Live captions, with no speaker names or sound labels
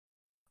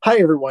Hi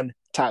everyone,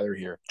 Tyler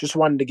here. Just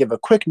wanted to give a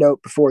quick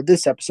note before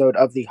this episode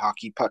of the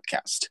Hockey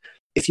Podcast.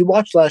 If you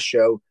watched last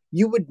show,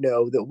 you would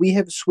know that we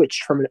have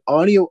switched from an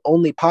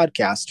audio-only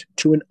podcast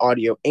to an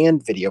audio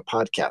and video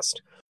podcast,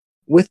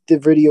 with the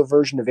video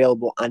version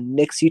available on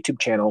Nick's YouTube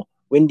channel,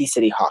 Windy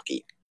City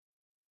Hockey.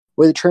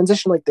 With a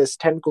transition like this,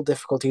 technical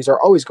difficulties are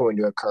always going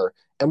to occur,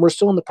 and we're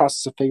still in the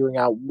process of figuring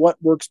out what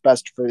works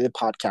best for the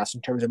podcast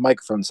in terms of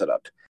microphone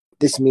setup.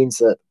 This means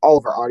that all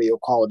of our audio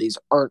qualities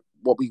aren't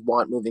what we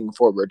want moving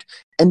forward,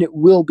 and it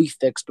will be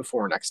fixed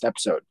before our next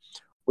episode.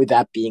 With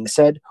that being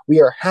said,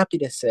 we are happy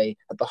to say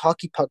that the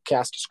Hockey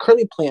Podcast is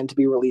currently planned to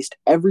be released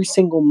every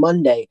single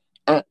Monday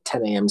at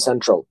 10 a.m.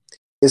 Central.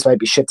 This might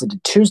be shifted to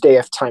Tuesday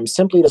if time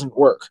simply doesn't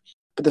work,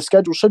 but the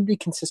schedule should be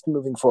consistent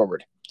moving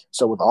forward.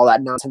 So with all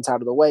that nonsense out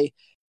of the way,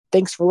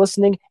 thanks for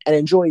listening and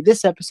enjoy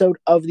this episode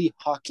of the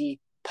Hockey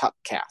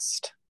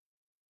Podcast.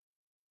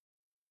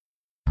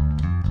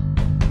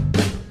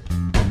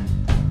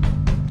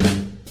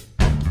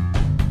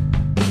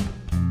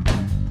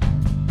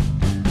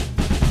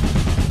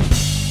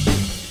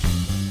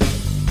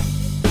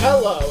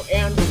 Hello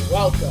and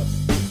welcome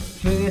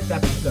to this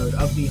episode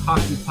of the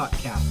Hockey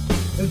Podcast.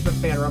 This is the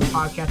Fan Run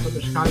podcast of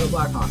the Chicago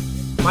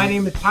Blackhawks. My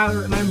name is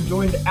Tyler, and I'm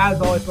joined,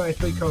 as always, by my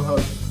three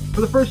co-hosts.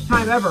 For the first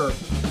time ever,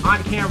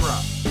 on camera,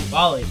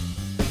 Wally.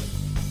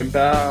 I'm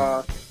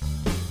back.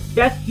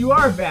 Yes, you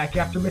are back.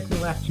 After missing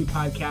the last two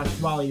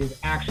podcasts, Wally is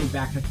actually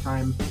back this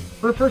time.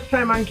 For the first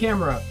time on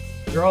camera,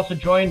 you're also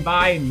joined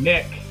by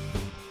Nick.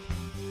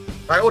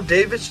 Kyle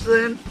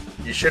Davidson,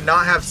 you should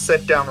not have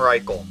set down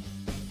Reichel.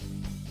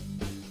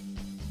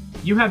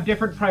 You have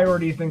different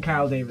priorities than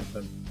Kyle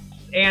Davidson.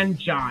 And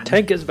John.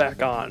 Tank is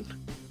back on.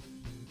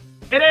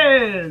 It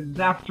is!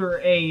 After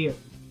a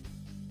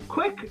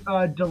quick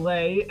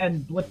delay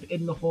and blip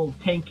in the whole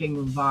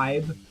tanking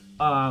vibe,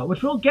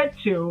 which we'll get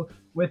to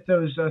with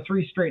those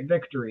three straight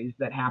victories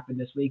that happened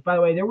this week. By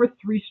the way, there were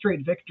three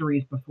straight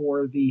victories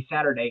before the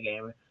Saturday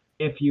game,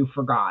 if you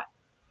forgot.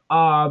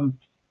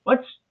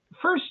 Let's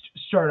first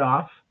start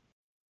off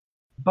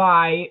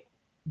by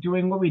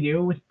doing what we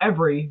do with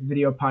every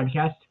video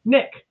podcast.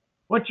 Nick,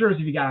 what jersey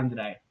have you got on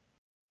today?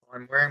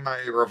 I'm wearing my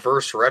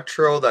reverse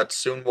retro that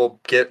soon will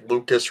get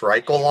Lukas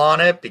Reichel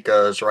on it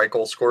because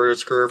Reichel scored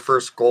his career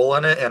first goal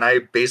in it, and I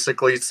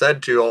basically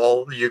said to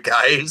all you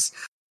guys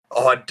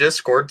on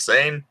Discord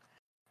saying,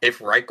 if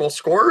Reichel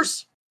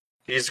scores,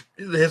 he's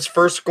his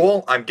first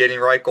goal, I'm getting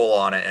Reichel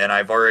on it, and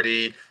I've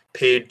already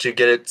paid to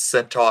get it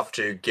sent off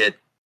to get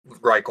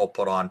Reichel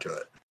put onto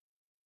it.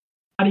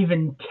 Not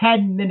even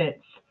 10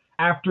 minutes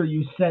after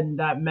you send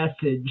that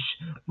message,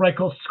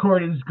 Reichel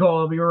scored his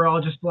goal. We were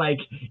all just like,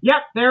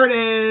 yep, there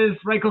it is.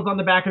 Reichel's on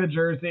the back of the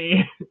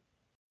jersey.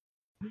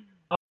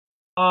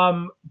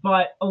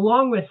 But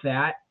along with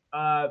that,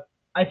 I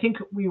think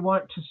we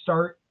want to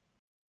start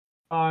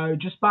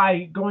just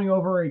by going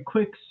over a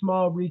quick,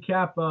 small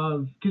recap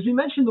of, because we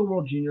mentioned the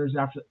World Juniors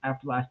after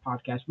last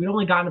podcast. We'd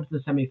only gotten up to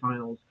the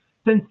semifinals.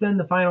 Since then,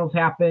 the finals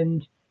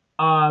happened.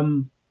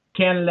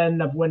 Canada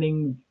ended up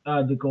winning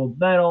the gold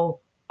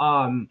medal.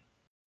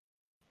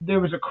 There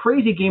was a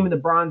crazy game in the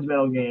bronze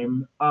medal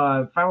game.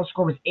 Final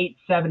score was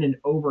 8-7 in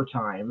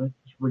overtime.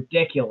 It's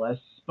ridiculous.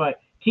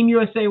 But Team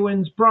USA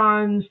wins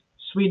bronze.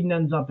 Sweden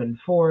ends up in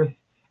fourth.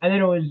 And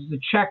then it was the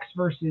Czechs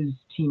versus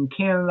Team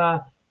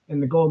Canada in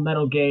the gold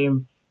medal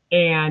game.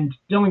 And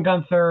Dylan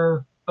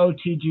Guenther,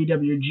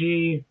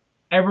 OTGWG.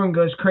 Everyone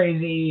goes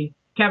crazy.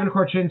 Kevin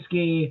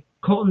Korchinski,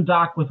 Colton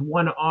Dock with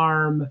one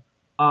arm,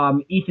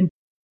 Ethan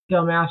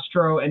Del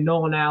Mastro, and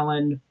Nolan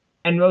Allen.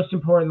 And most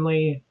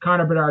importantly,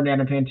 Connor Bedard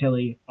and Adam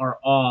Fantilli are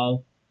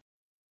all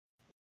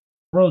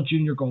World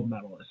Junior gold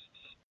medalists.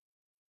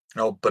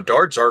 No,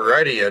 Bedard's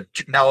already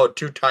now a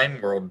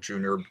two-time World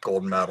Junior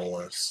gold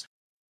medalist.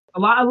 A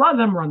lot of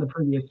them were on the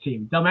previous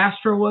team. Del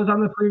Mastro was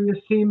on the previous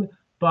team,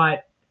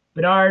 but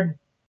Bedard,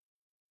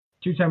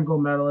 two-time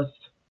gold medalist,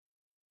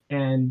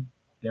 and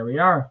there we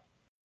are.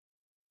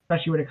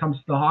 Especially when it comes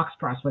to the Hawks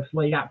prospects.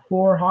 Well, you got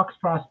 4 Hawks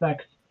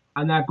prospects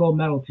on that gold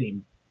medal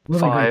team.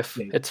 Really 5.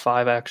 It's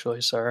 5, actually,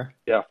 sir.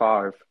 Yeah,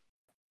 5.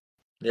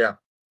 Yeah.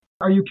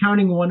 Are you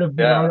counting one of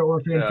Bedard or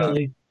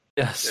Fantilli?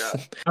 Yes.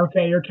 Yeah.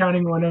 Okay, you're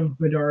counting one of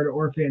Bedard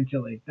or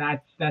Fantilli.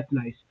 That's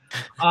nice.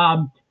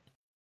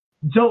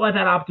 Don't let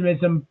that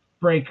optimism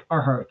break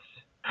our hearts.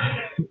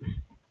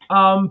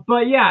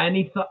 But yeah,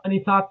 any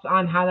thoughts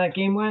on how that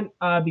game went?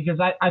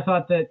 Because I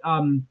thought that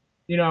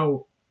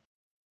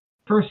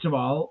first of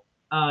all,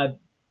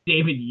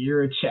 David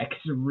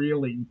Jiricek's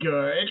really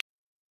good.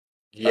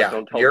 Yeah,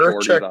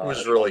 Jiricek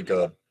was really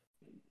good.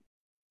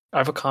 I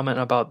have a comment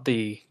about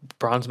the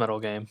bronze medal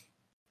game.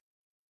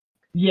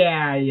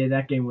 Yeah,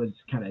 that game was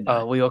kind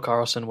of Leo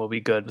Carlson will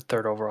be good,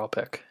 3rd overall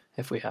pick,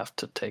 if we have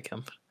to take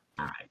him.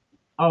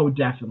 Oh,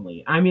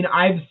 definitely. I mean,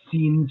 I've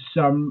seen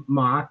some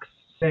mocks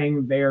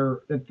saying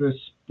that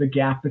the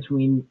gap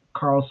between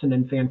Carlson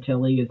and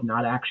Fantilli is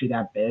not actually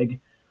that big.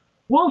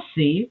 We'll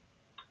see.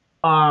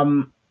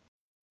 I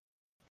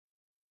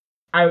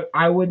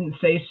wouldn't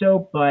say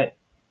so, but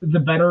the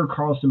better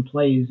Carlson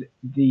plays,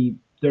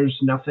 there's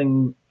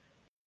nothing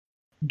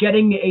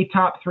getting a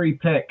top 3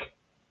 pick,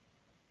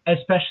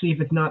 especially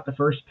if it's not the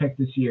first pick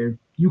this year,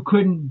 you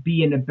couldn't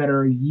be in a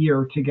better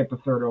year to get the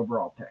 3rd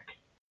overall pick,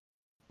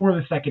 or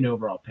the 2nd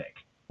overall pick,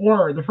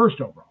 or the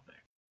 1st overall pick.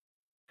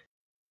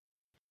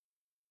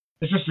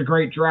 It's just a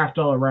great draft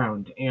all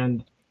around.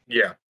 And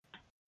Yeah.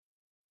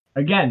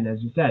 Again,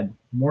 as you said,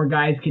 more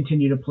guys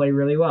continue to play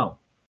really well.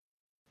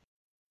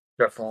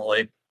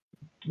 Definitely.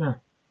 Yeah.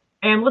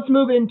 And let's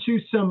move into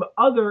some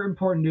other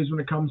important news when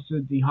it comes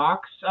to the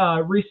Hawks.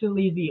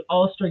 Recently, the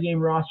All-Star Game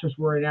rosters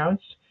were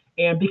announced,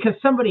 and because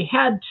somebody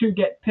had to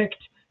get picked,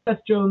 Seth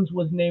Jones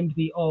was named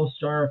the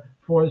All-Star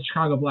for the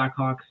Chicago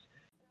Blackhawks.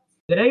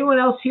 Did anyone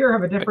else here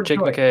have a different Jake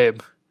choice?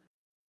 McCabe.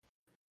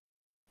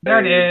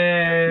 There it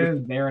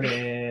is. There it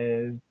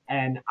is.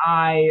 And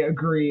I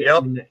agree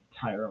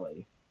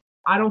entirely.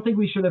 I don't think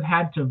we should have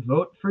had to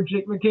vote for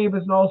Jake McCabe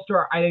as an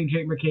All-Star. I think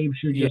Jake McCabe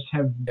should just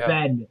have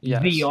been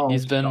the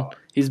All-Star.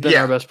 He's been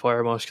our best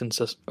player,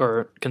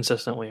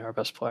 consistently our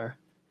best player.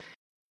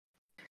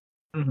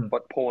 Mm-hmm.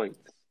 What points?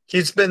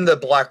 He's been the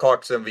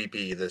Blackhawks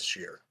MVP this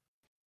year.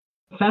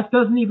 Seth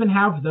doesn't even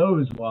have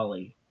those,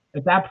 Wally.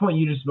 At that point,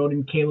 you just vote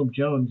in Caleb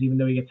Jones, even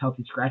though he gets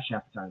healthy scratch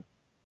half the time.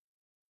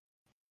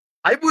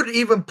 I would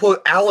even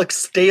put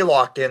Alex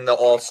Stalock in the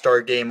All-Star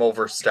game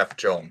over Steph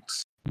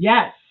Jones.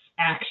 Yes,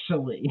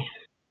 actually.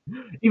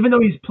 Even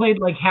though he's played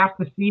like half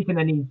the season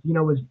and he,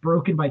 was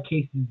broken by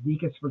Casey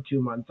Zikas for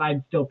 2 months,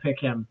 I'd still pick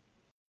him.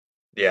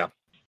 Yeah.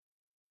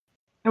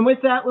 And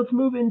with that, let's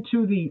move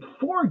into the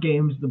 4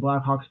 games the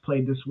Blackhawks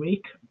played this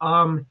week.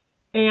 And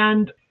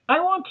I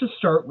want to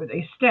start with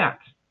a stat.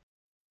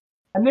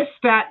 And this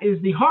stat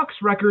is the Hawks'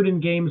 record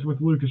in games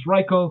with Lukas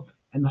Reichel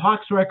and the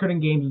Hawks' record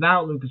in games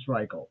without Lukas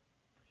Reichel.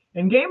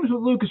 In games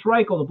with Lukas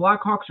Reichel, the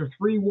Blackhawks are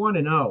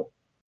 3-1-0.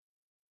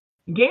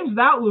 In games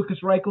without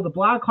Lukas Reichel, the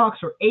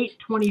Blackhawks are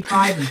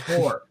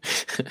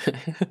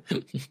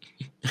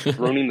 8-25-4.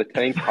 Ruining the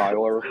tank,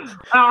 Tyler.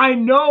 I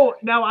know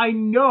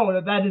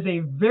that is a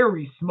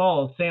very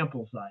small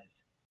sample size.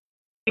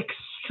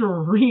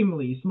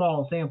 Extremely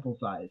small sample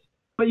size.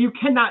 But you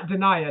cannot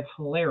deny it's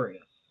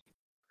hilarious.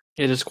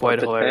 It is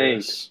quite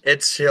hilarious.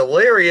 It's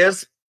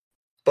hilarious,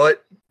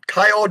 but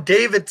Kyle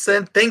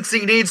Davidson thinks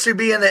he needs to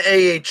be in the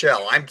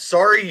AHL. I'm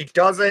sorry he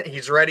doesn't.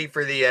 He's ready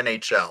for the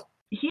NHL.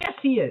 Yes,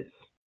 he is.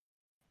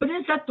 But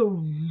is that the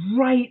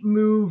right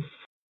move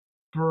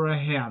for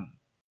him?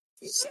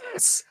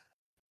 Yes.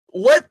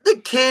 Let the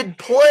kid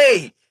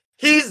play.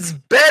 He's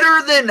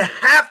better than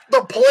half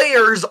the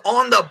players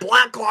on the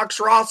Blackhawks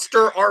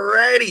roster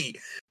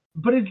already.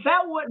 But is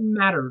that what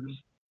matters?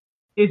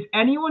 Is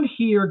anyone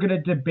here going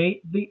to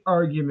debate the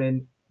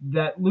argument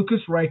that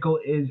Lukas Reichel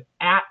is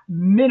at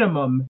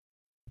minimum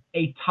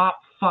a top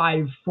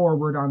 5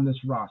 forward on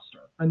this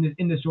roster,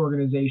 in this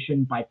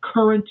organization by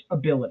current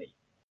ability?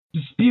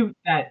 Dispute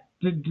that.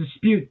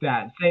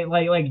 Say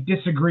like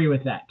disagree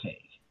with that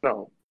take.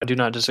 No, I do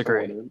not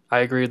disagree. I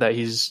agree that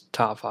he's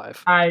top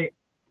 5.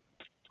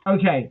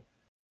 Okay.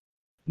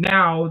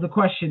 Now the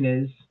question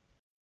is,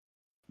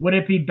 would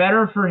it be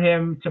better for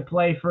him to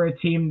play for a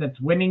team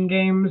that's winning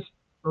games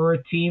or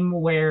a team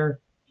where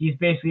he's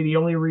basically the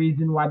only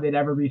reason why they'd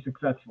ever be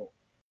successful?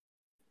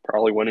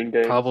 Probably winning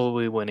games.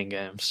 Probably winning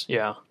games,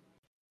 yeah.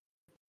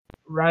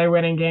 Right,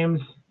 winning games.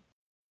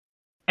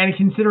 And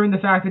considering the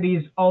fact that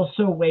he's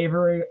also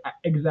waiver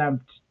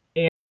exempt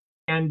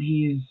and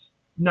he's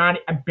not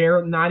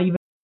even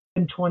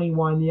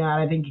 21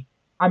 yet,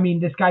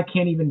 this guy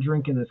can't even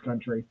drink in this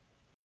country.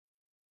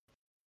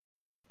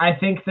 I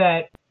think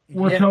that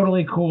we're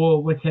totally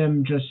cool with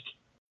him just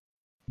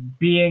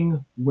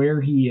being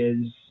where he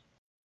is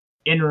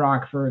in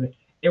Rockford.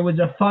 It was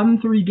a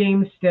fun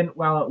 3-game stint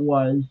while it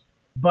was,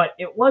 but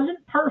it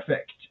wasn't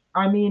perfect.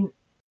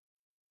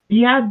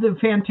 He had the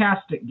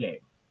fantastic game,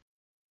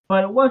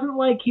 but it wasn't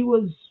like he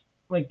was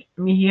I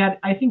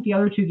think the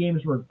other 2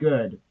 games were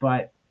good,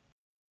 but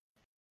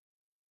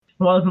it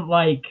wasn't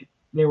like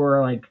they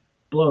were like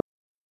blow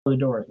the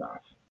doors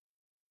off.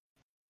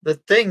 The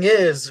thing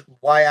is,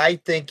 why I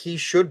think he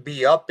should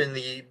be up in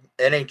the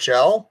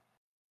NHL,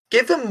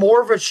 give him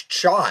more of a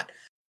shot.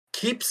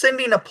 Keep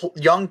sending a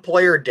young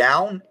player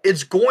down.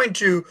 It's going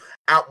to,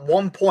 at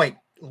one point,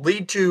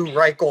 lead to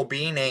Reichel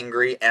being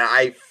angry, and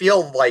I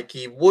feel like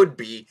he would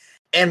be,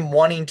 and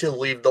wanting to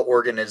leave the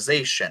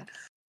organization.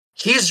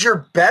 He's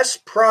your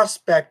best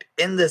prospect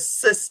in the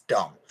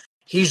system.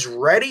 He's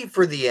ready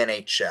for the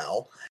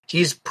NHL.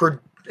 He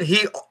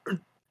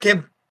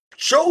can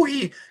show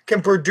he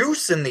can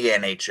produce in the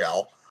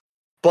NHL,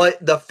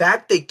 but the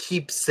fact they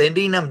keep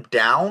sending him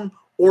down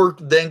or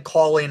then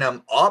calling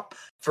him up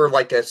for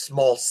like a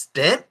small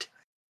stint,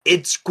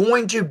 it's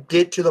going to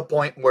get to the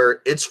point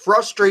where it's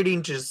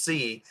frustrating to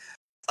see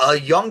a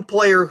young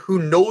player who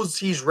knows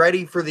he's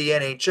ready for the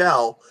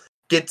NHL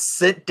get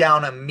sent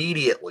down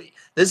immediately.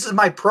 This is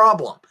my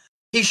problem.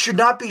 He should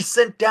not be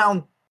sent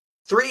down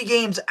 3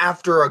 games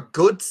after a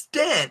good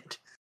stint.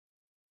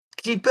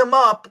 Keep him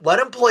up. Let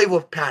him play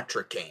with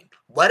Patrick Kane.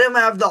 Let him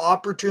have the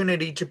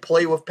opportunity to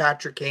play with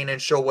Patrick Kane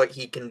and show what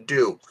he can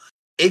do.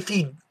 If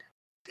he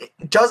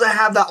doesn't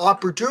have that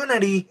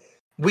opportunity,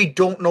 we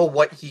don't know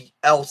what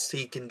else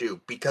he can do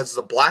because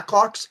the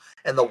Blackhawks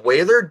and the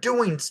way they're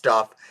doing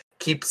stuff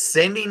keep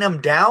sending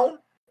him down.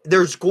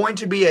 There's going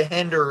to be a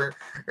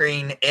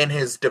hindering in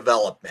his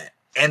development.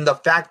 And the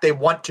fact they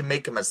want to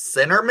make him a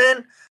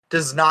centerman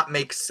does not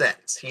make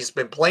sense. He's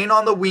been playing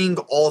on the wing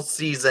all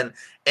season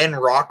in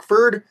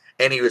Rockford,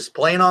 and he was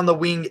playing on the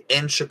wing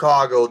in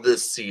Chicago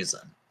this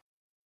season.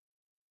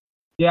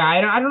 Yeah,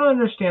 I don't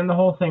understand the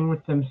whole thing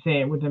with them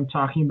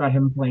talking about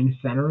him playing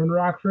center in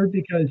Rockford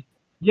because,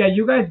 yeah,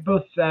 you guys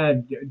both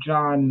said,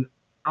 John,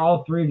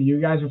 all three of you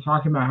guys were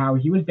talking about how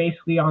he was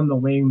basically on the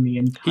wing the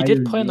entire He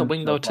did play on the year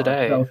wing, so though, far.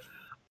 today. So,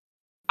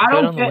 He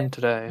played on the wing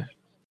today.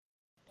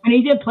 And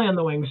he did play on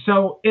the wing,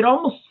 so it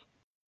almost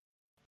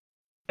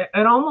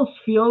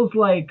feels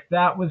like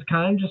that was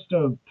kind of just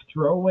a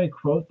throwaway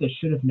quote that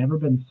should have never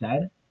been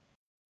said.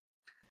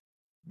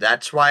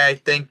 That's why I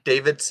think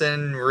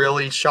Davidson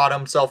really shot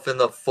himself in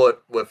the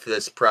foot with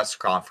this press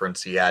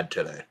conference he had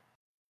today.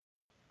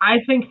 I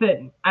think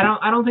that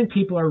I don't think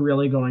people are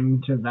really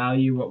going to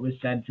value what was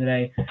said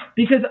today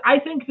because I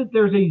think that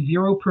there's a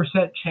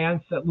 0%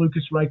 chance that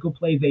Lukas Reichel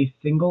plays a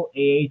single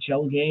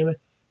AHL game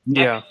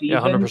next season.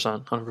 Yeah,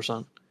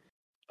 100%.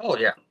 Oh,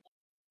 yeah.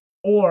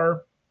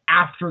 Or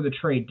after the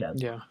trade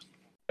deadline.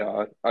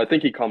 Yeah, I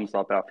think he comes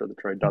up after the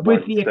trade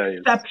deadline. With the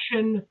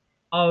exception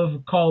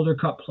of Calder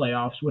Cup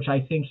playoffs, which I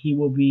think he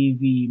will be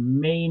the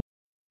main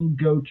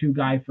go-to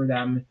guy for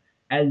them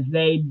as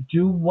they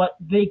do what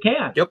they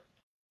can. Yep.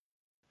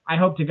 I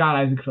hope to God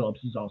Isaac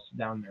Phillips is also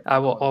down there. I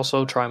will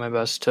also try my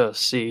best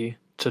to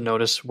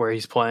notice where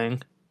he's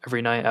playing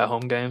every night at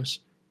home games.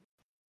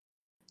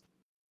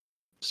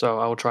 So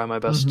I will try my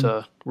best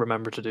to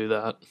remember to do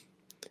that.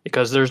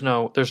 Because there's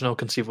no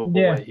conceivable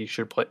way he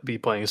should be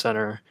playing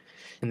center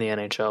in the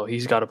NHL.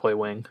 He's got to play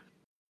wing.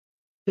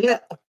 Yeah,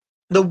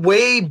 the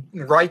way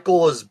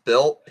Reichel is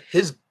built,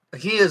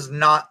 he is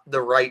not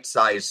the right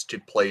size to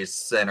play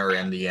center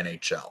in the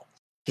NHL.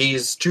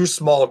 He's too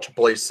small to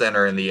play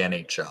center in the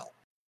NHL.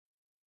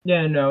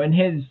 Yeah, no, and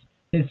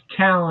his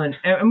talent,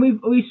 and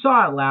we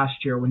saw it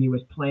last year when he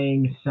was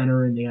playing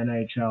center in the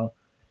NHL.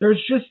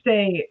 There's just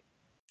it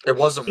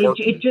wasn't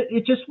working.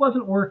 It just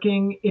wasn't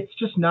working. It's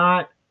just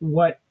not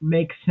what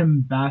makes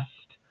him best.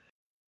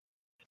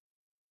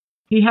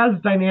 He has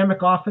dynamic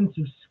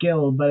offensive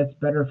skill, but it's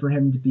better for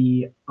him to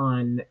be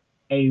on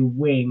a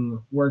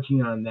wing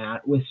working on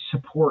that with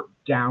support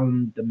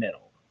down the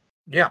middle.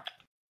 Yeah.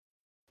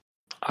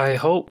 I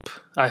hope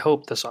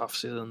this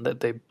offseason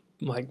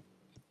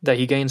that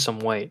he gains some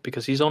weight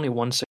because he's only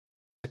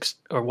 166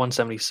 or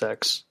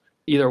 176.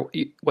 Either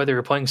whether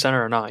you're playing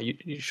center or not,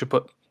 you should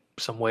put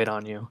some weight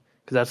on you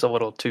because that's a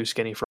little too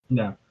skinny for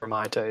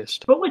my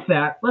taste. But with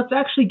that, let's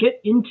actually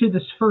get into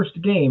this first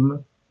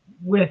game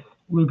with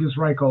Lukas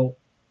Reichel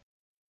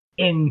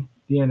in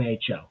the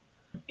NHL.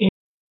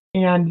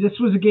 And this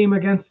was a game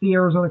against the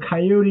Arizona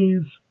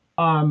Coyotes.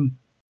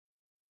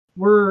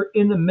 We're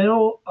in the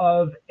middle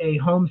of a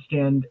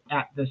homestand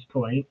at this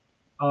point.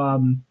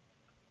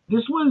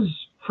 This was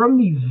from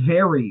the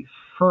very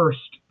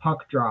first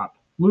puck drop.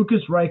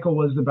 Lukas Reichel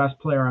was the best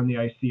player on the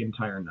ice the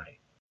entire night.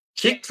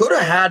 He could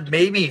have had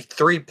maybe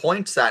 3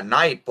 points that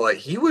night, but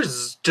he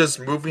was just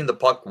moving the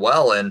puck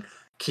well and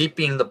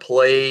keeping the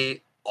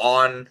play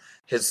on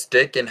his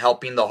stick and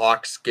helping the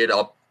Hawks get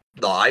up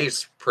the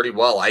ice pretty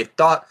well. I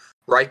thought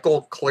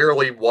Reichel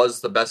clearly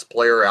was the best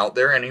player out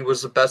there, and he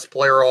was the best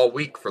player all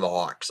week for the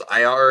Hawks.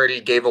 I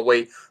already gave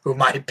away who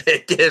my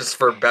pick is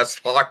for best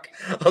Hawk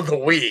of the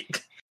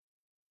week.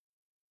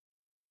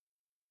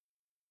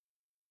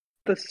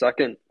 The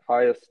second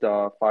highest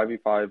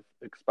 5v5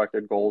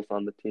 expected goals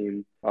on the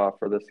team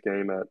for this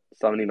game at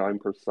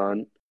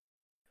 79%.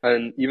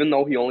 And even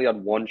though he only had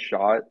one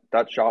shot,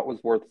 that shot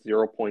was worth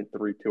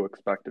 0.32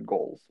 expected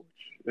goals,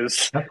 which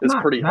is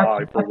pretty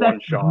high for one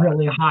shot. That's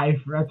really high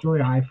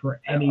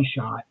for any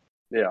shot.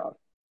 Yeah.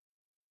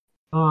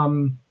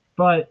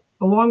 But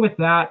along with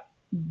that,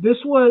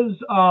 this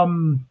was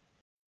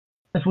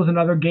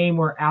another game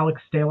where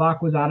Alex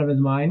Stalock was out of his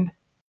mind.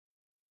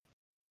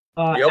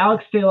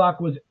 Alex Stalock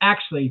was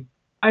actually,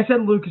 I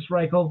said Lukas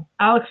Reichel.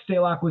 Alex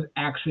Stalock was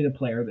actually the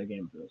player of the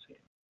game for this game.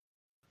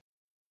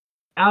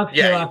 Alex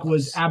Stalock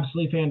was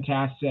absolutely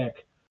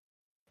fantastic.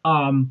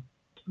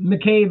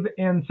 McCabe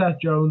and Seth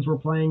Jones were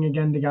playing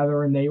again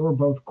together, and they were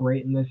both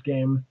great in this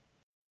game.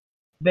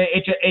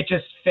 It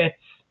just fits.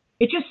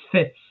 It just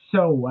fits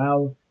so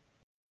well.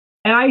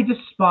 And I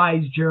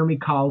despise Jeremy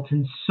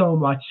Colleton so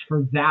much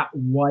for that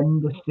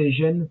one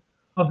decision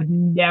of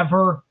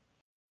never.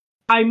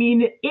 I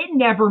mean, it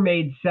never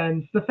made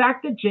sense. The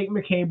fact that Jake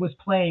McCabe was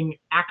playing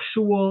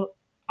actual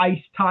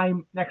ice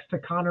time next to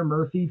Connor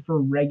Murphy for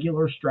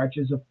regular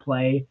stretches of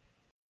play,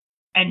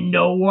 and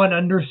no one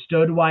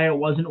understood why it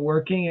wasn't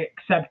working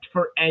except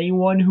for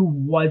anyone who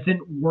wasn't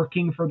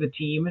working for the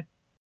team,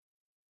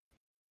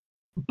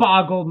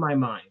 boggled my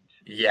mind.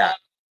 Yeah.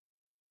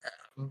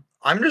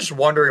 I'm just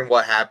wondering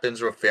what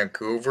happens with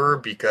Vancouver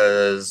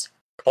because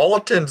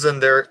Colleton's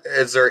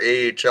as their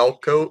AHL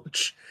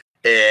coach,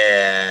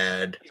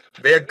 And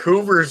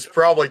Vancouver's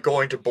probably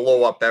going to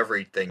blow up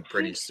everything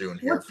pretty soon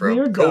here.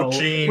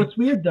 What's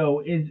weird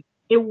though is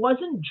it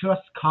wasn't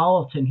just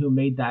Colleton who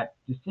made that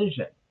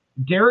decision.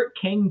 Derek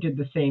King did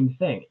the same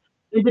thing.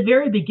 At the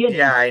very beginning,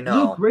 Yeah, I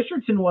know. Luke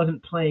Richardson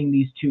wasn't playing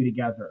these two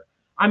together.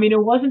 I mean,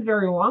 it wasn't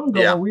very long ago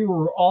where we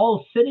were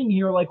all sitting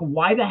here like,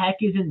 why the heck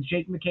isn't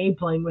Jake McCabe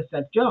playing with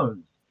Seth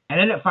Jones? And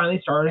then it finally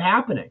started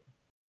happening.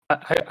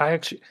 I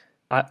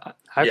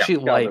actually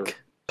like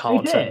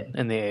Colleton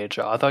in the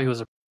AHL. I thought he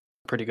was a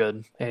pretty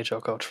good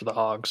AHL coach for the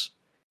Hogs.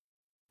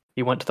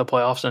 He went to the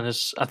playoffs in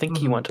his. I think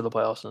he went to the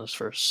playoffs in his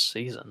first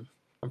season.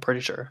 I'm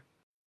pretty sure.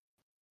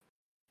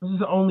 It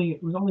was only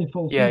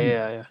full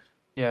season.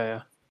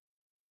 Yeah.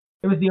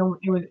 It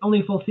was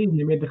only full season.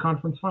 They made the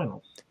conference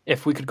finals.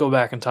 If we could go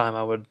back in time,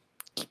 I would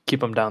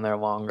keep him down there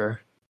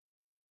longer.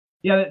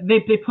 Yeah,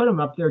 they put him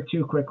up there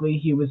too quickly.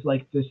 He was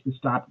like the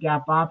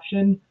stopgap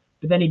option,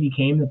 but then he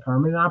became the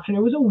permanent option.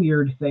 It was a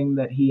weird thing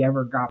that he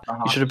ever got the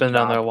Hawks. He should have been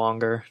down there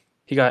longer.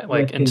 He got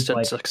like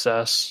instant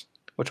success,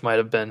 which might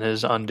have been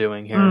his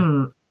undoing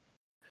here.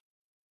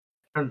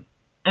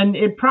 And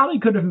it probably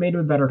could have made him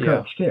a better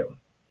coach too.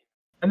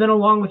 And then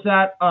along with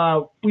that,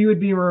 we would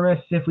be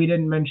remiss if we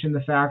didn't mention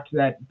the fact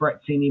that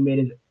Brett Seney made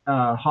his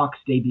Hawks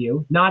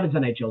debut. Not his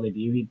NHL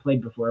debut. He'd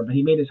played before, but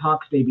he made his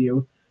Hawks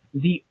debut.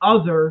 The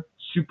other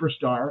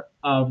superstar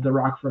of the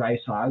Rockford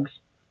Ice Hogs.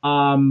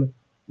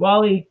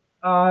 Wally,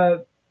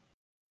 what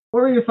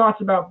were your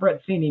thoughts about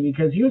Brett Seney?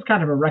 Because he was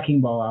kind of a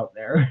wrecking ball out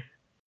there.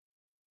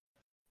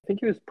 I think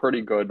he was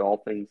pretty good, all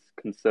things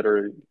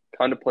considered.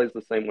 Kind of plays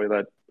the same way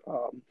that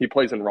he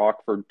plays in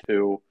Rockford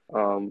too.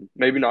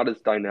 Maybe not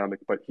as dynamic,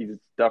 but he's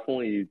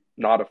definitely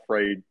not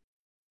afraid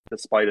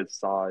despite his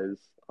size.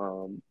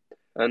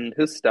 And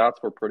his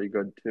stats were pretty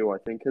good too. I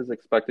think his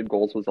expected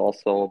goals was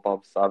also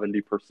above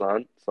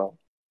 70%, so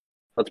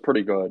that's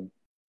pretty good.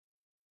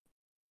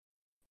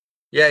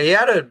 Yeah,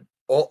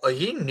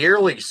 he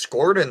nearly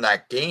scored in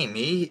that game.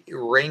 He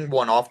ringed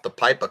one off the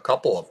pipe a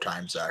couple of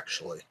times,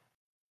 actually.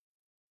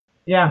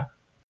 Yeah.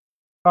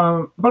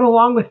 But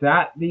along with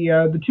that,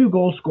 the two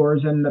goal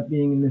scorers ended up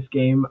being in this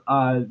game.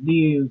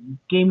 The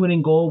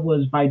game-winning goal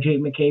was by Jake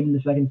McCabe in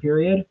the second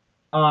period.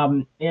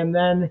 And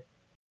then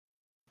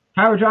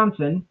Tyler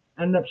Johnson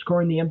ended up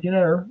scoring the empty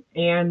netter,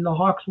 and the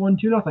Hawks won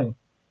 2-0.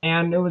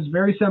 And it was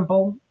very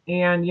simple.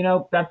 And,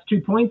 that's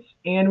 2 points,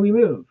 and we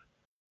move.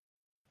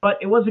 But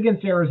it was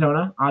against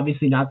Arizona,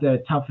 obviously not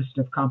the toughest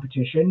of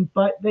competition,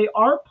 but they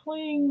are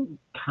playing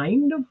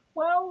kind of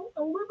well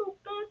a little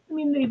bit. I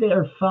mean,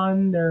 they're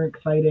fun, they're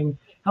exciting.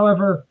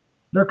 However,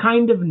 they're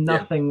kind of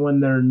nothing when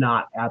they're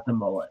not at the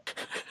mullet.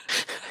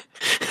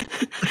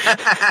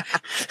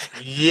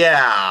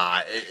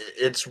 Yeah,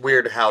 it's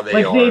weird how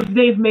they are.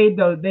 They've made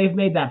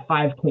that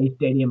 5K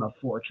stadium a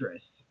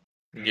fortress.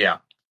 Yeah.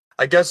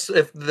 I guess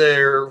if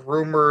they're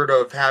rumored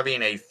of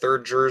having a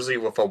third jersey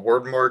with a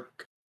word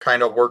mark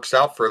kind of works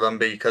out for them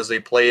because they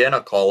play in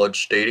a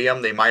college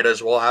stadium, they might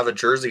as well have a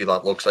jersey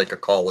that looks like a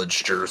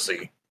college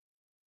jersey.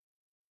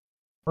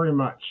 Pretty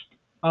much.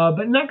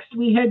 But next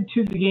we head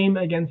to the game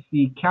against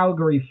the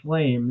Calgary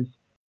Flames.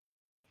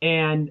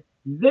 And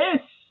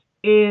this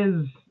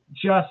is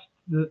just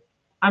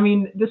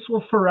this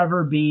will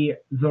forever be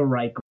the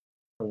Reichel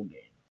game.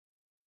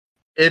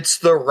 It's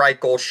the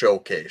Reichel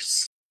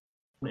showcase.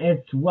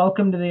 It's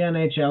welcome to the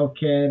NHL,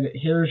 kid.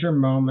 Here's your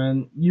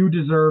moment. You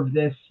deserve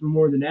this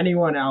more than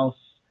anyone else.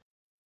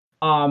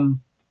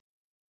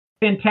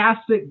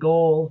 Fantastic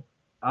goal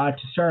to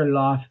start it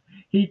off.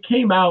 He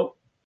came out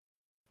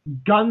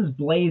guns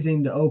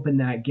blazing to open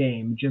that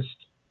game, just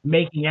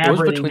making everything happen. It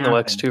was between the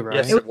legs too, right?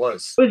 Yes, it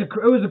was. It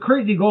was a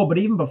crazy goal, but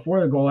even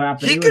before the goal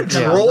happened, he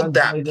controlled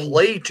that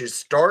play to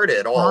start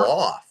it all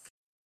off.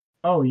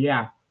 Oh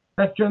yeah,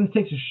 Seth Jones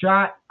takes a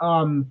shot.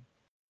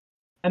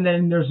 And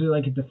then there's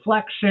like a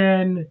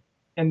deflection,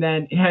 and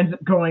then it ends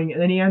up going, and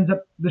then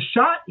the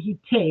shot he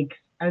takes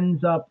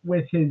ends up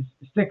with his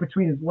stick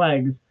between his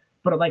legs,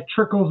 but it like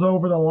trickles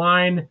over the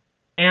line,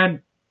 and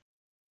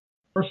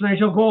first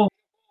NHL goal.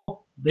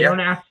 They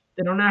don't ask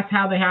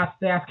how they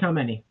ask how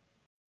many.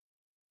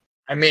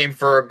 I mean,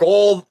 for a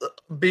goal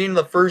being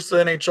the first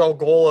NHL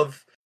goal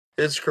of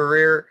his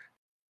career,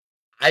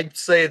 I'd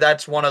say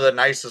that's one of the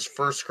nicest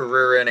first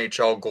career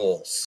NHL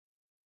goals.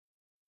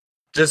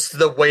 Just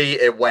the way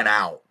it went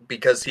out,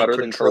 because he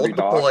controlled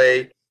the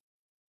play.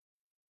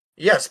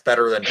 Yes,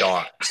 better than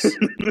Docs.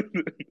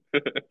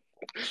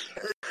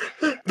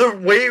 The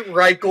way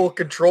Reichel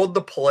controlled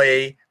the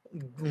play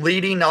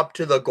leading up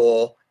to the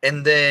goal,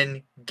 and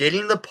then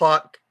getting the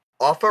puck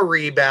off a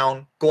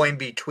rebound, going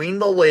between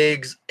the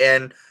legs,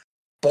 and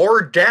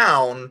bar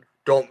down,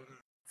 don't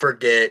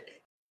forget,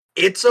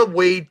 it's a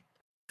way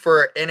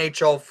for an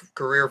NHL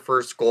career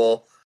first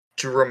goal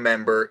to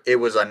remember. It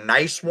was a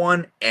nice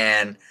one,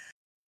 and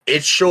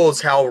it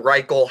shows how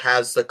Reichel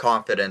has the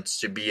confidence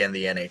to be in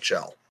the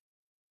NHL.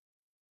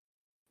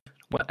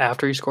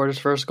 After he scored his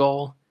first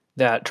goal,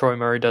 that Troy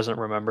Murray doesn't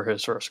remember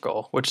his first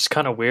goal, which is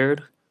kind of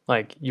weird.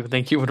 Like, you would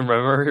think you would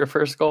remember your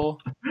first goal.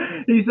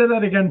 He said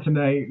that again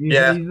tonight. He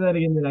said that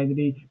again tonight.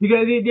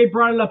 Because they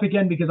brought it up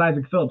again because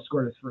Isaac Phillips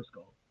scored his first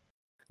goal.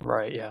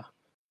 Right, yeah.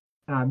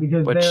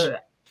 Because it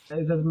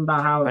says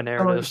about how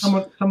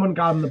someone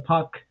got him the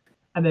puck,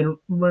 and then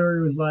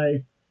Murray was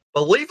like, I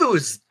believe it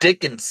was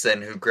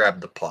Dickinson who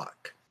grabbed the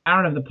puck. I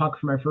don't have the puck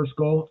for my first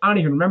goal. I don't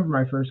even remember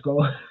my first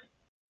goal. How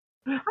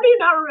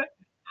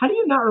do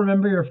you not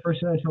remember your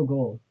first NHL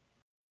goal?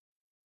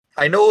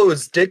 I know it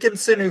was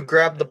Dickinson who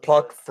grabbed the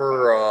puck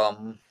for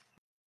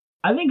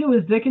I think it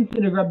was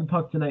Dickinson who grabbed the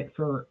puck tonight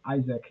for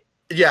Isaac.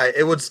 Yeah,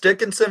 it was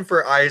Dickinson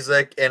for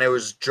Isaac, and it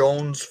was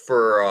Jones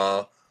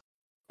for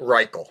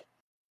Reichel.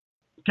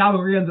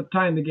 Calgary ends up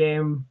tying the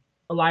game.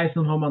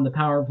 Eliasson home on the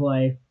power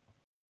play.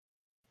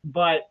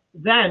 But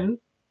then,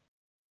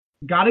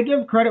 gotta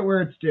give credit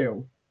where it's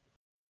due.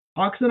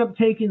 Hawks end up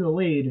taking the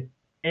lead,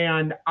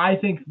 and I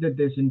think that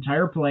this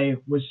entire play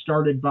was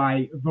started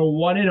by the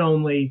one and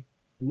only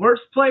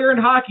worst player in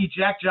hockey,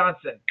 Jack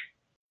Johnson.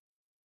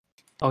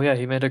 Oh, yeah,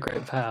 he made a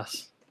great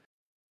pass.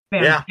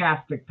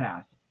 Fantastic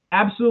pass.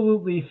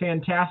 Absolutely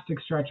fantastic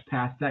stretch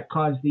pass that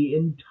caused the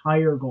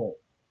entire goal.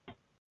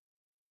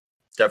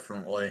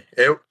 Definitely.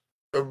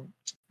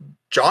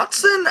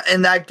 Johnson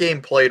in that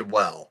game played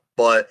well,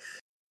 but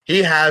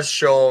he has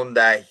shown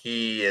that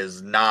he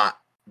has not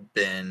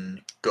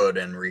been good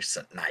in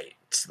recent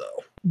nights,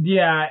 though.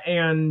 Yeah,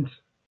 and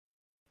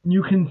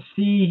you can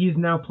see he's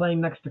now playing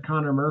next to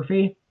Connor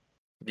Murphy.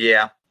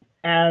 Yeah.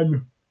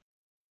 And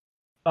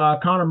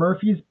Connor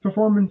Murphy's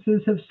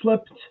performances have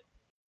slipped.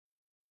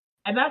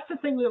 And that's the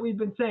thing that we've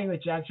been saying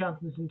with Jack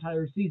Johnson this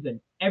entire season.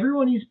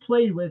 Everyone he's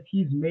played with,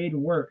 he's made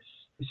worse.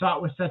 We saw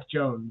it with Seth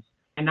Jones.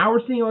 And now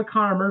we're seeing it with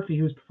Connor Murphy,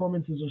 whose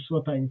performances are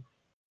slipping.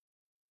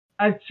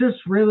 It's just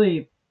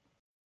really...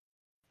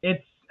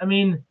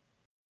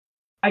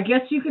 I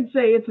guess you could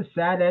say it's a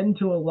sad end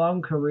to a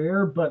long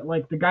career, but,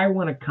 the guy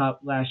won a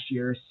cup last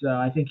year, so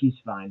I think he's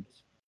fine.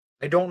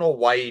 I don't know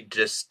why he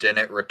just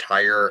didn't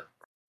retire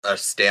a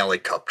Stanley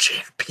Cup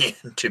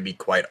champion, to be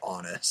quite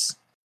honest.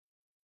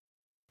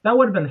 That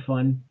would have been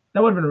fun.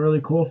 That would have been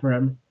really cool for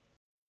him.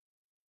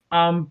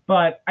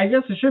 But I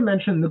guess I should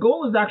mention, the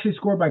goal was actually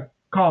scored by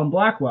Colin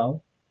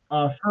Blackwell.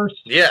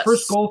 First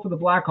goal for the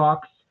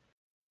Blackhawks.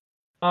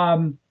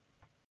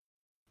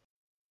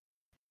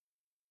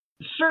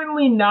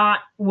 Certainly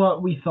not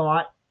what we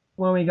thought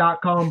when we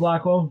got Colin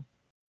Blackwell.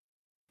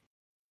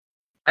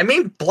 I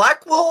mean,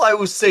 Blackwell, I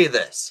would say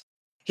this.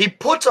 He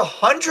puts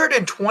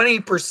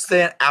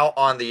 120% out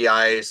on the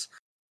ice,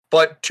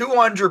 but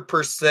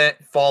 200%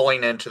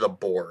 falling into the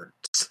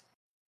boards.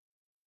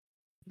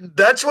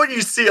 That's what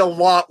you see a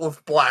lot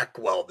with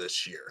Blackwell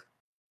this year.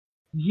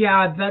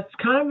 Yeah, that's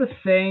kind of a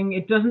thing.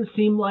 It doesn't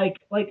seem like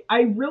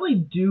I really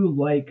do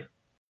like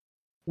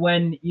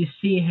when you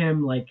see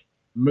him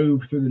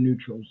move through the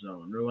neutral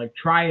zone or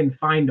try and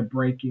find a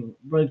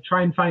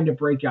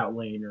breakout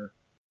lane or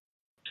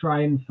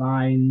try and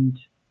find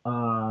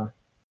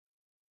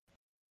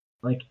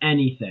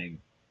anything.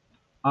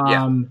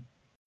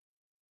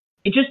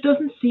 It just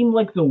doesn't seem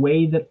like the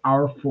way that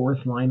our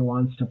fourth line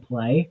wants to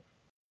play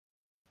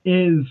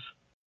is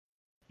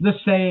the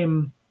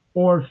same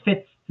or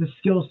fits the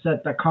skill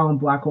set that Colin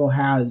Blackwell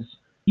has.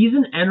 He's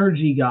an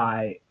energy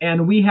guy,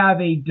 and we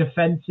have a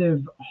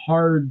defensive,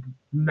 hard,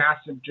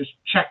 massive, just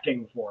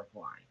checking fourth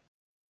line.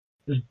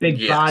 Just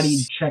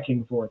big-bodied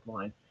checking fourth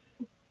line.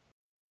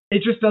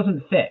 It just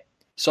doesn't fit.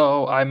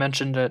 So I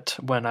mentioned it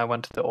when I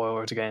went to the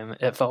Oilers game.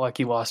 It felt like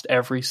he lost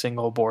every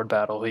single board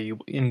battle he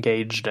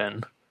engaged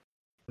in.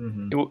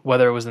 Mm-hmm.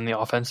 Whether it was in the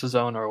offensive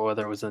zone or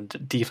whether it was in the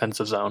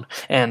defensive zone.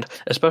 And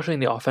especially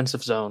in the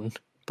offensive zone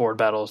board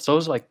battles,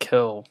 those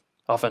kill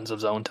offensive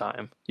zone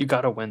time. You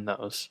gotta win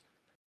those.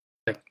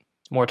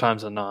 More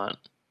times than not.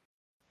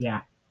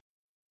 Yeah.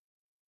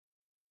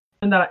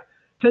 And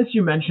since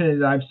you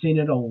mentioned it, I've seen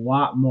it a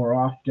lot more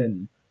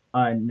often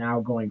now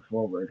going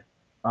forward.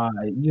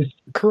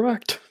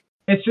 Correct.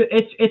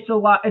 It's a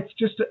lot. It's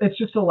just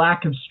a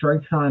lack of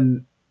strength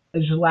on.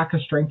 It's just a lack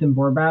of strength in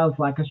board battles,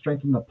 lack of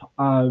strength in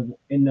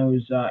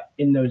those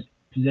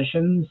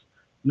positions,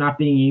 not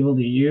being able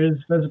to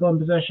use physical in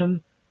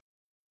position.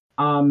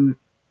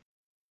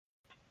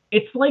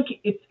 It's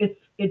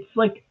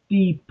like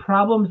the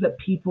problems that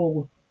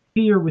people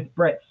fear with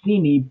Brett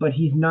Seney, but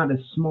he's not as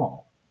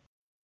small.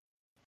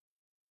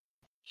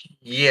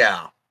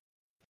 Yeah.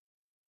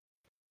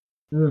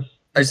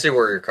 I see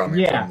where you're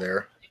coming from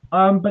there.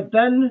 But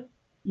then,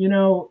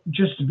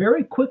 just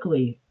very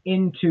quickly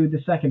into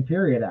the second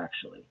period,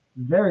 actually.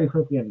 Very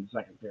quickly into the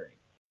second period.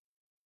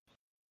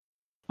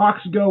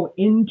 Hawks go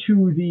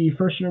into the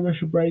first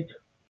intermission break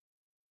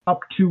up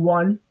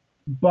 2-1,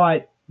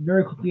 but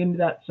very quickly into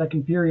that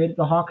second period,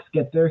 the Hawks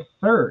get their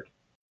third.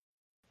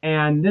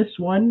 And this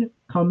one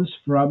comes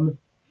from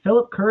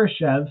Philip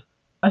Kurashev,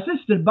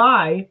 assisted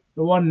by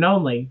the one and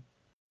only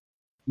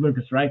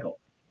Lukas Reichel.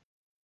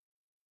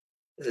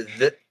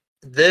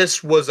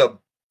 This was a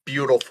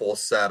beautiful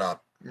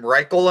setup.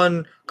 Reichel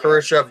and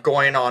Kurashev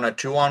going on a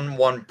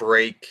 2-on-1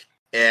 break,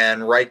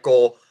 and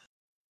Reichel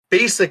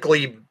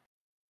basically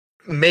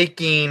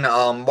making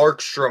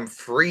Markstrom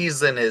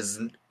freeze in his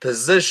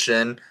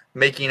position,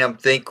 making him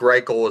think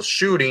Reichel was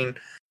shooting,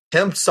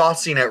 him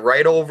saucing it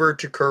right over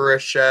to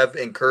Kurashev,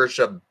 and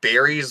Kurashev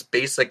buries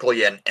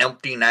basically an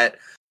empty net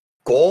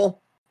goal.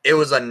 It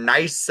was a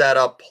nice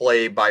setup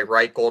play by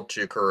Reichel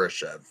to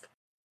Kurashev.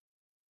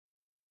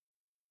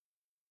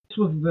 This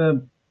was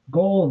the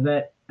goal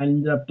that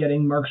ended up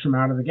getting Markstrom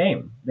out of the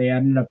game. They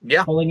ended up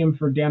pulling him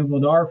for Dan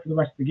Vladar for the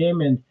rest of the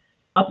game, and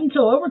up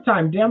until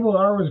overtime, Dan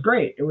Vladar was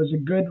great. It was a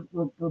good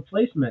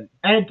replacement,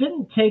 and it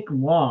didn't take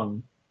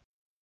long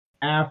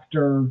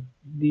after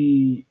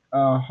the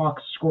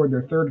Hawks scored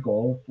their third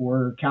goal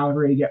for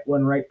Calgary to get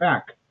one right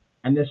back.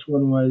 And this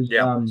one was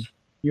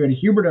you had a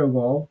Huberdeau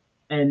goal,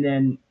 and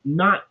then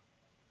not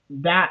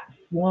that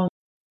long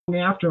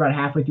after, about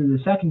halfway through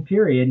the second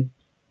period,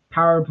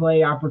 power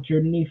play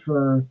opportunity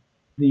for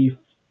the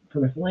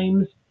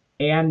Flames,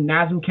 and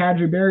Nazem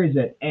Kadri buries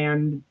it,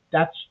 and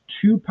that's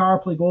 2 power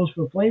play goals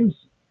for the Flames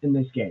in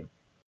this game.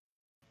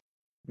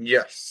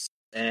 Yes,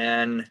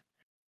 and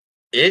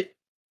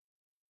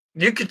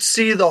you could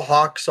see the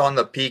Hawks on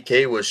the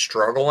PK was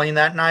struggling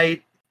that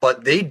night,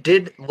 but they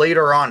did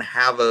later on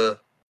have a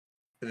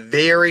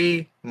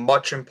very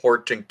much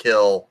important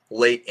kill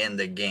late in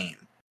the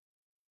game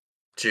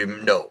to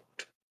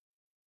note.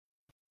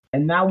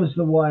 And that was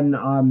the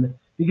one,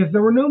 because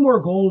there were no more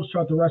goals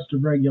throughout the rest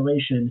of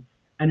regulation,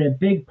 and a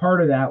big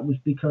part of that was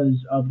because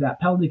of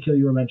that penalty kill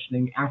you were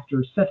mentioning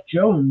after Seth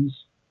Jones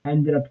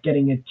ended up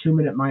getting a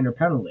 2-minute minor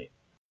penalty.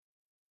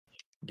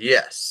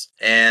 Yes,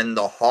 and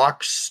the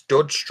Hawks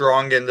stood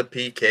strong in the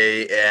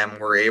PK and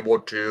were able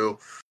to,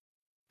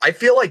 I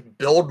feel like,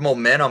 build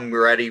momentum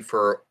ready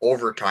for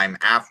overtime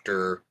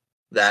after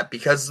that,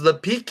 because the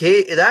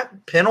PK,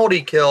 that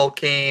penalty kill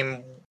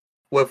came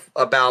with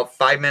about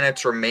 5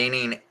 minutes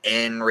remaining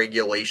in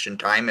regulation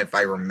time, if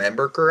I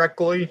remember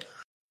correctly.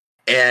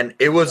 And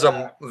it was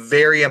a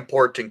very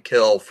important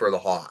kill for the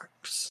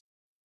Hawks.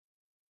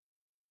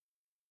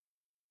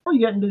 Before we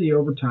get into the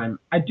overtime,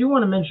 I do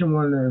want to mention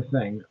one other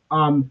thing.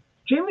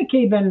 Jay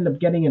McCabe ended up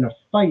getting in a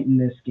fight in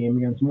this game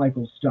against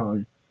Michael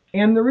Stone.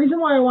 And the reason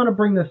why I want to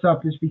bring this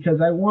up is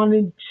because I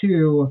wanted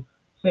to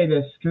say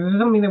this, because this is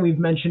something that we've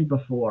mentioned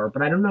before,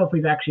 but I don't know if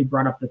we've actually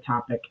brought up the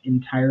topic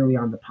entirely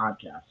on the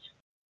podcast.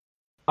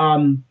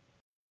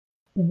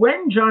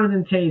 When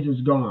Jonathan Toews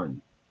is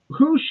gone,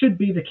 who should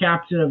be the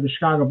captain of the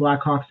Chicago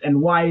Blackhawks, and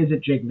why is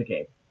it Jake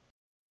McCabe?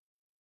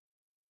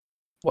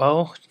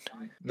 Well,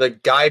 the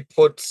guy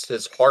puts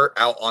his heart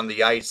out on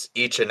the ice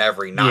each and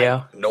every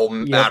night, no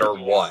matter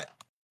what.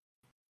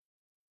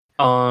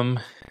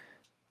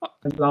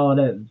 That's all it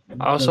is.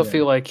 I also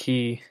feel like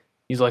he's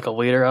like a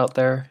leader out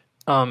there.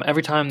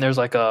 Every time there's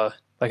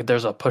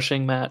there's a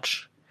pushing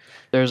match,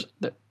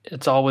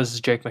 it's always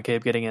Jake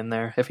McCabe getting in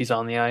there if he's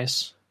on the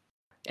ice,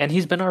 and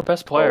he's been our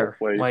best player.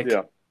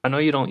 I know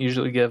you don't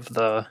usually give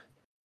the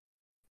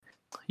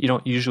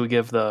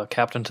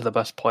captain to the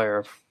best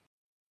player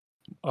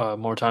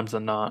more times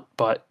than not,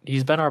 but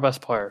he's been our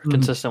best player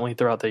consistently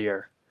throughout the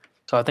year.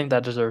 So I think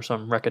that deserves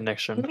some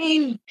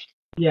recognition.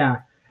 Yeah,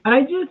 and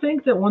I do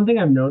think that one thing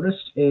I've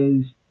noticed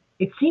is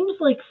it seems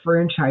like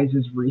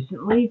franchises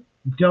recently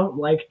don't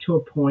like to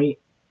appoint,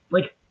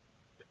 like,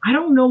 I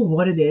don't know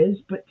what it is,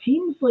 but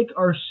teams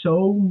are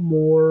so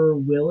more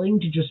willing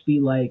to just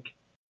be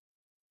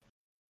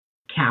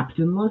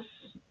captainless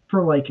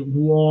for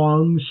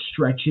long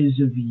stretches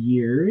of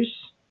years,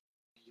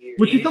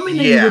 which is something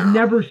that you would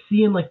never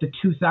see in the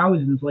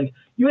 2000s.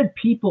 You had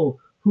people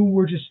who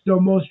were just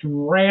the most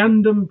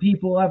random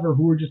people ever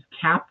who were just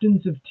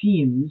captains of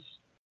teams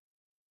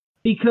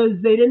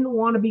because they didn't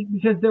want to be,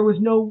 because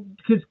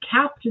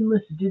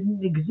captainless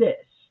didn't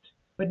exist.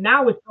 But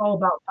now it's all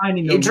about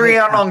finding the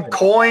Adrian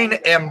Aucoin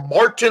and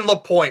Martin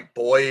Lapointe,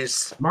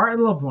 boys.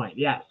 Martin Lapointe,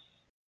 yes.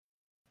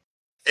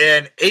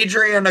 And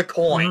Adrian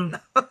Aucoin.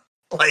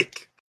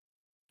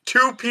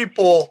 Two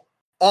people,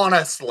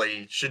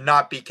 honestly, should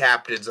not be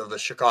captains of the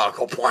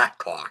Chicago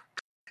Blackhawks.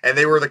 And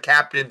they were the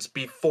captains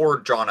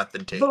before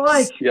Jonathan Toews. But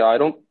I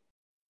don't...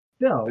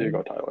 Still. There you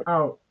go,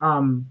 Tyler.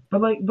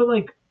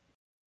 But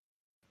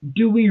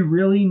do we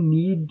really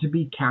need to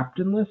be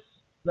captainless?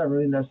 Is that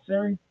really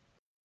necessary?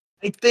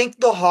 I think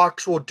the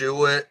Hawks will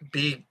do it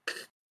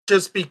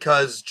just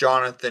because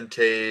Jonathan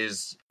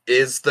Toews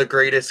is the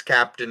greatest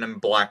captain in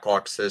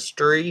Blackhawks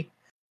history.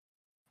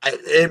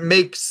 It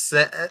makes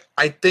sense.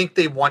 I think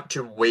they want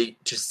to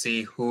wait to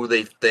see who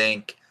they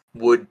think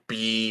would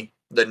be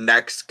the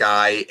next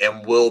guy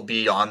and will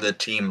be on the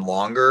team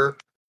longer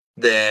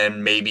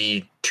than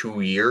maybe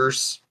 2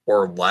 years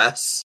or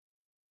less.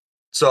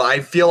 So I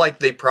feel like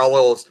they probably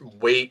will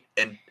wait,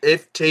 and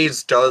if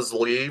Toews does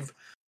leave,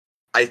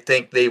 I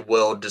think they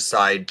will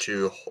decide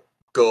to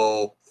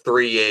go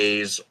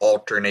 3As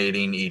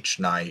alternating each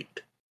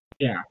night.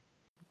 Yeah.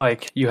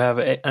 You have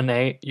an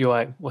eight.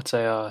 I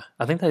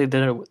think they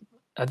did it.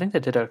 I think they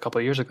did it a couple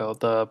of years ago.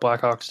 The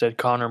Blackhawks did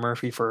Connor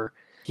Murphy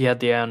he had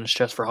the A on his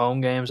chest for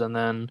home games, and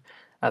then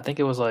I think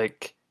it was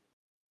Kane.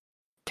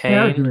 They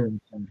are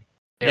doing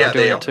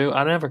it too.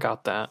 I never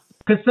got that.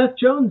 Because Seth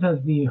Jones has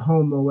the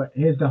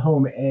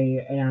home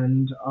A,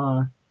 and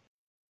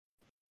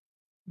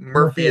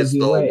Murphy is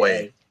the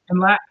away. And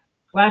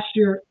last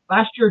year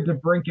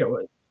DeBrincat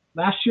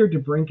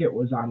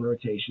was on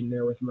rotation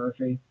there with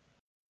Murphy.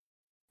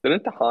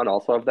 Didn't DeHaan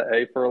also have the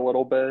A for a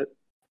little bit?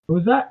 Who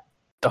was that?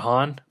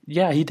 DeHaan?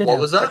 Yeah, he did. What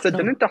was that? I said,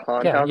 didn't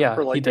DeHaan have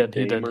for like he a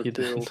game or he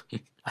two? did.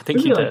 I think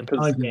he did.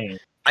 A game.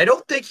 I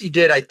don't think he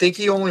did. I think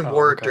he only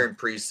wore it okay. during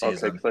preseason.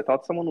 Okay, because I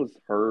thought someone was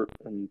hurt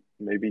and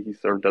maybe he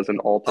served as an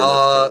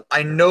alternate.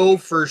 I know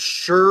for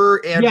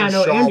sure Andrew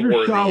Shaw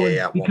wore the A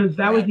at because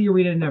that was the year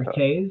we didn't have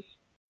Tays.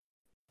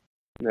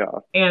 Yeah.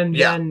 And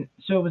then,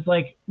 so it was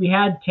like, we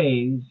had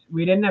Tays.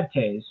 We didn't have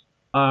Tays.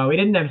 We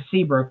didn't have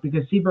Seabrook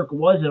because Seabrook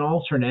was an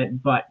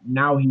alternate, but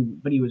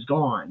he was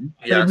gone.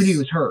 Yes. But he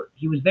was hurt.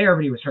 He was there,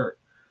 but he was hurt.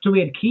 So we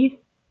had Keith,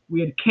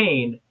 we had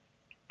Kane,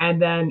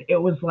 and then it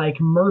was like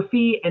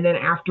Murphy, and then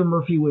after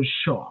Murphy was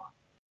Shaw.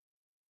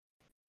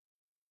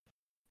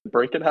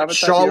 Brinkett have it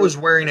Shaw was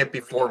wearing it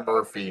before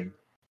Murphy.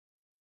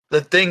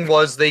 The thing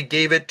was, they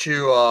gave it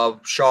to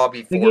Shaw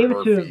before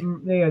Murphy.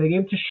 They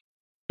gave it to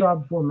Shaw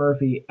before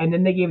Murphy, and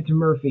then they gave it to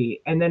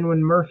Murphy, and then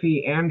when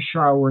Murphy and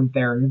Shaw weren't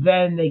there,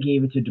 then they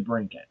gave it to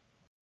DeBrincat.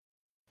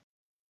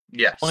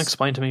 Yes. Want to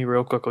explain to me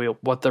real quickly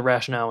what the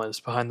rationale is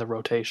behind the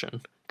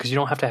rotation? Because you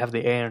don't have to have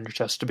the A in your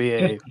chest to be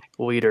a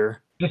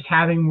leader. Just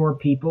having more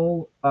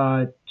people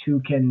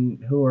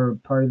who are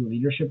part of the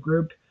leadership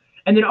group.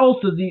 And then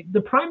also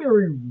the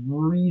primary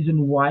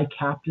reason why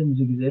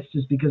captains exist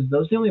is because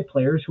those are the only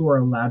players who are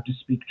allowed to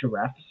speak to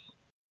refs.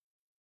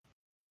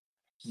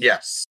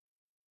 Yes.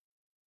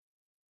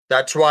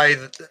 That's why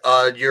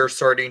you're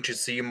starting to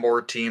see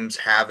more teams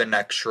have an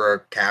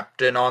extra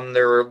captain on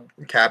their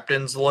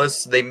captain's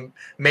list. They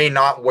may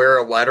not wear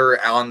a letter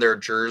on their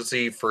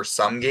jersey for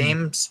some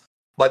games,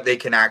 but they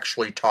can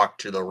actually talk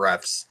to the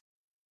refs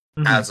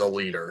as a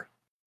leader.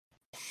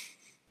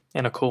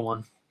 And a cool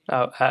one.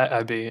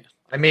 I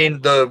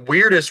mean, the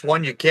weirdest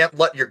one, you can't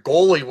let your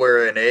goalie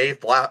wear an A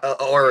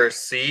or a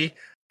C,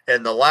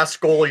 and the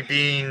last goalie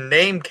being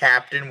named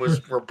captain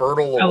was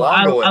Roberto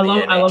Luongo in the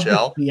NHL. I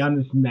love to see on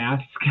this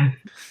mask.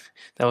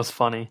 That was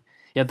funny.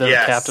 Yeah, the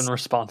captain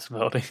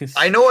responsibilities.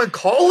 I know in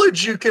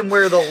college you can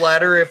wear the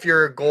letter if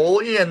you're a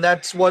goalie, and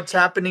that's what's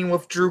happening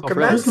with Drew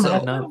Commesso.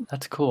 Really? No,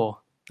 that's cool.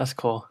 That's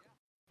cool.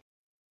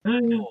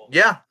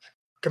 Yeah.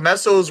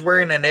 Commesso is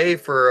wearing an A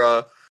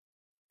for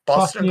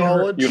Boston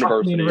College?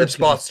 University. It's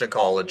Boston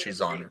College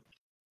he's on.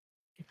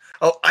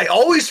 Oh, I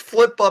always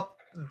flip up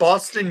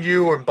Boston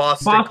U and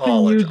Boston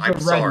College. I'm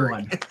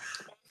sorry.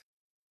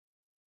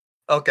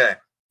 Okay.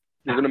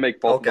 You're going to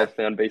make both of those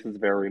fan bases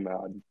very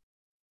mad.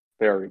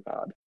 Very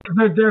mad.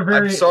 They're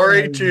very, I'm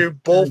sorry to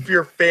both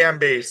your fan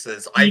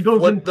bases. I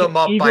flip them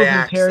up by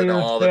accident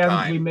all the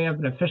time. We may have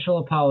an official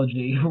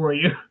apology for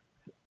you.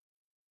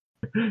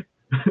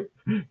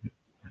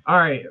 All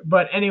right.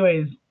 But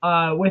anyways,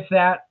 with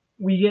that,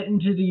 we get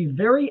into the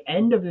very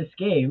end of this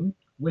game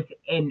with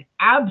an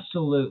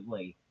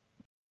absolutely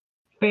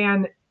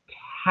fantastic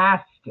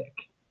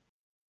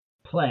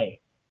play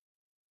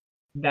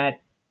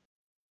that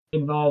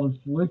involves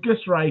Lukas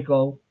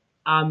Reichel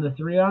on the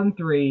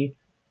 3-on-3,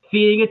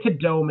 feeding it to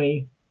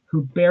Domi,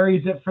 who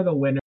buries it for the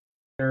winner.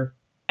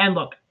 And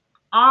look,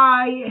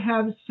 I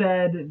have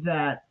said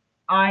that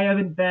I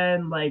haven't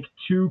been like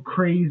too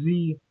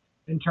crazy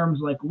in terms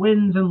of like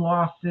wins and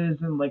losses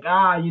and like,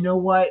 you know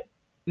what?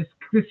 This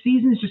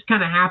season's just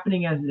kind of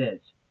happening as it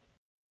is.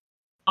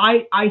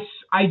 I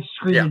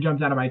screamed and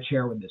jumped out of my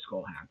chair when this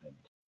goal happened.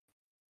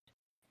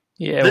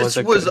 Yeah, this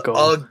was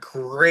a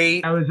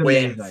great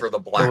win for the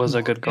Blackhawks. It was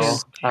a good goal.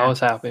 I was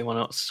happy when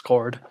it was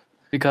scored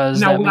because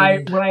now would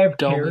I have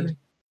Domi cared?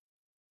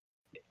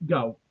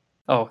 Go.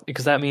 Oh,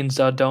 because that means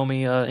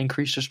Domi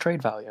increased his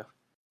trade value.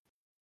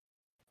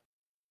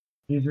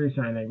 He's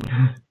resigning.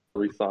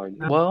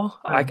 Well,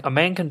 a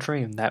man can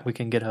dream that we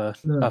can get a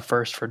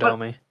first for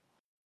Domi.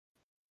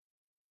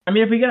 I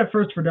mean, if we get a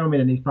first for Domi,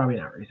 then he's probably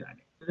not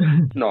resigning.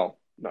 No.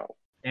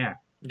 Yeah.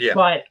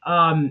 But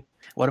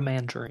what a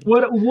man dream.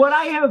 Would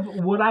I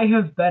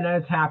have been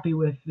as happy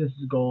with this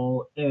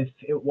goal if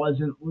it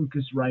wasn't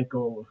Lukas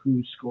Reichel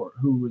who scored,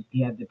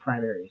 he had the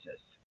primary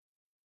assist?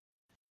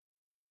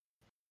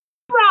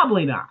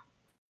 Probably not.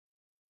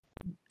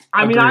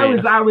 I mean,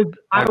 I was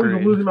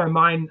losing my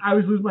mind. I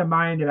was losing my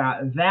mind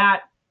about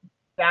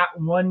that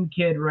one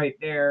kid right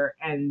there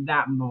and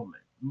that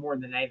moment more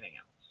than anything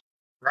else.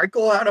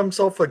 Reichel had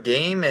himself a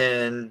game,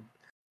 and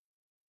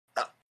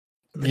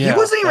he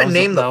wasn't even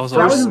named the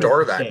first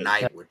star that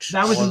night, which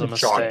that was a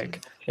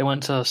mistake. It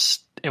went to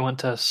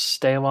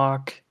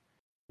Stalock.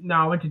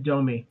 No, it went to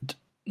Domi.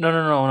 No.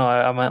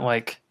 I meant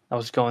like I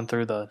was going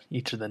through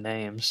each of the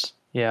names.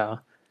 Yeah,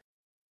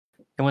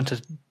 it went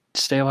to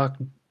Stalock,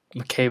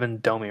 McCabe,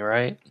 and Domi,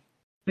 right?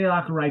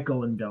 Stalock,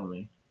 Reichel, and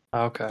Domi.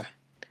 Okay.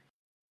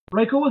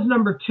 Reichel was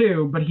number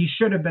 2, but he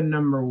should have been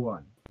number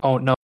 1. Oh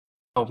no.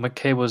 Oh,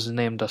 McCabe was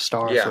named a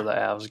star for the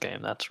Avs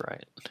game. That's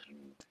right.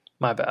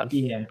 My bad.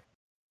 Yeah.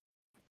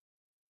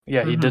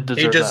 Yeah, he did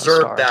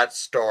deserve that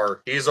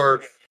star. He's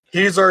our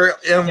He's our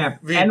Yeah.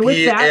 MVP And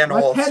with that,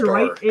 let's All-Star. head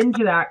right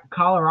into that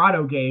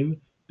Colorado game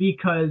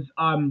because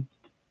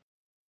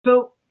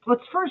so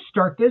let's first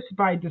start this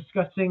by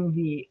discussing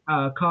the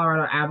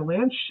Colorado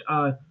Avalanche,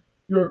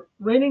 your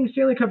reigning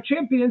Stanley Cup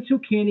champions who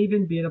can't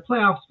even be in a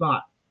playoff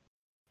spot.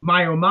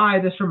 My oh my,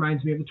 this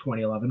reminds me of the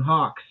 2011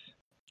 Hawks.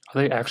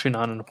 Are they actually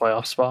not in a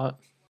playoff spot?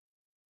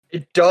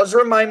 It does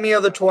remind me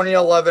of the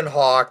 2011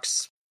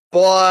 Hawks,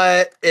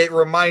 but it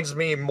reminds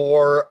me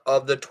more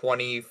of the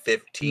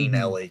 2015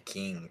 LA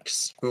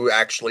Kings, who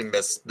actually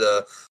missed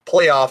the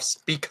playoffs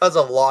because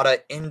of a lot of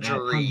injuries. Yeah,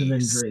 tons of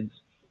injuries.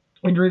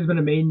 Injuries have been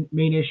a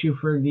main issue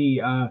for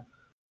the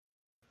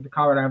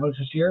Colorado Avalanche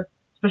this year,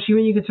 especially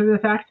when you consider the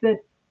fact that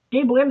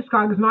Gabe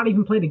Landeskog has not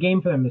even played a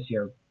game for them this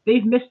year.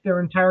 They've missed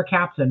their entire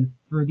captain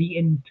for the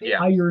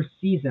entire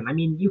season. I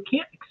mean, you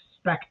can't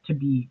expect to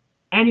be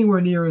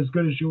anywhere near as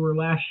good as you were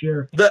last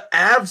year. The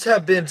Avs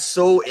have been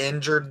so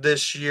injured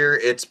this year,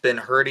 it's been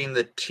hurting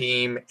the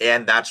team,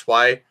 and that's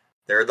why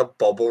they're the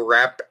bubble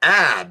wrap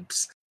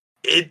Avs.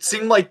 It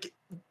seemed like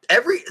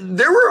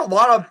there were a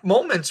lot of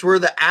moments where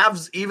the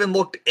Avs even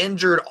looked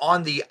injured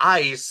on the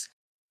ice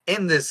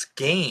in this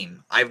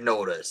game, I've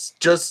noticed.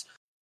 Just,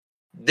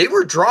 they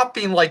were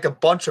dropping like a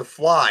bunch of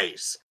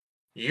flies.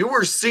 You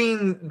were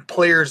seeing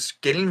players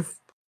getting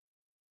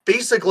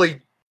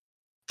basically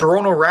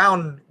thrown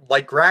around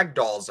like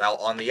ragdolls out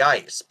on the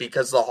ice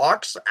because the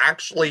Hawks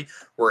actually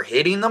were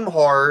hitting them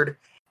hard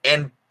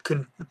and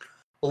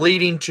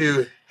leading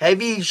to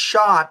heavy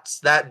shots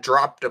that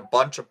dropped a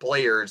bunch of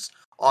players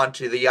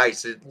onto the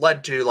ice. It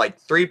led to like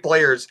 3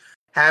 players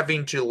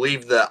having to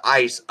leave the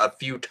ice a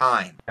few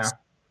times. Yeah.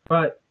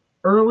 But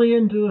early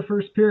into the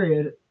first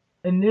period,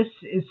 and this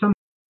is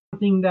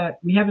something that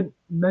we haven't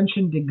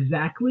mentioned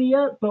exactly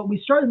yet, but we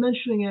started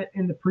mentioning it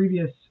in the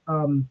previous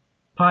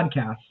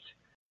podcast.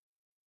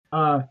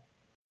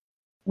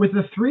 With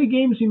the 3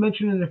 games we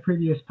mentioned in the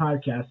previous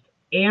podcast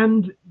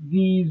and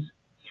these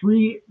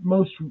 3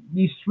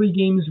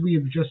 games we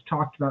have just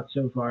talked about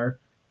so far,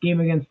 game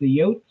against the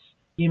Yotes,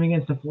 game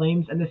against the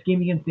Flames, and this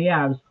game against the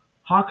Avs,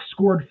 Hawks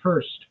scored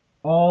first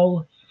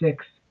all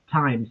 6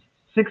 times.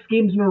 6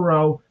 games in a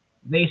row,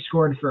 they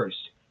scored first.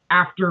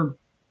 After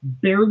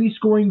barely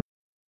scoring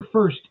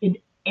first in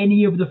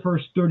any of the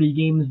first 30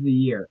 games of the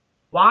year.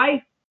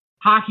 Why?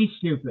 Hockey's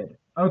stupid,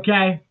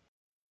 okay?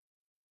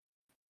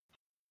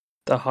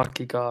 The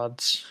hockey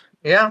gods.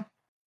 Yeah.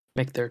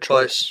 Make their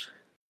choice.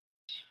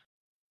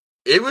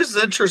 But it was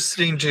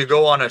interesting to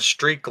go on a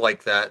streak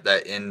like that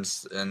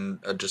ends in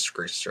a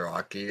disgrace to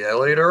hockey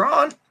later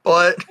on,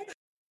 but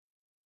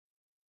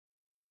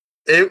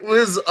it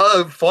was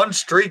a fun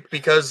streak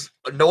because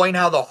knowing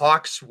how the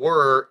Hawks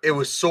were, it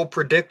was so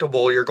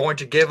predictable. You're going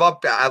to give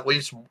up at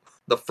least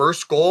the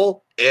first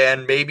goal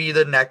and maybe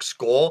the next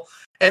goal,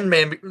 and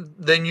maybe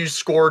then you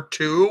score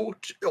 2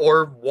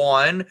 or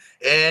 1,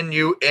 and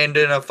you end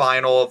in a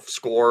final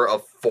score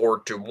of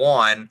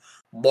 4-1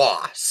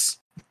 loss.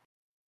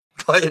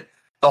 But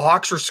the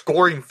Hawks were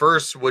scoring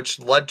first, which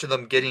led to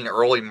them getting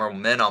early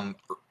momentum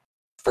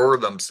for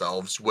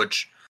themselves,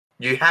 which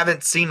you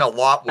haven't seen a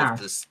lot with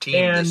this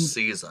team this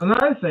season.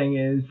 Another thing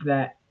is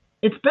that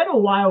it's been a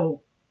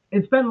while.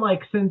 It's been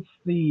like since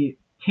the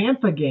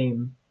Tampa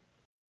game,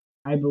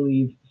 I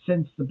believe,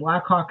 since the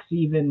Blackhawks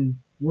even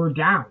were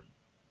down.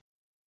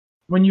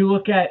 When you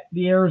look at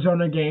the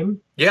Arizona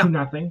game,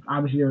 2-0.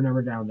 Obviously, they were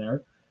never down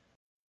there.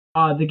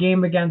 The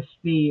game against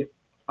the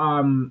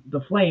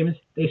Flames,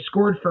 they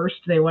scored first.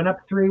 They went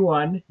up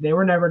 3-1. They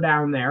were never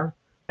down there.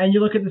 And you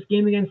look at this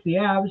game against the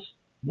Avs,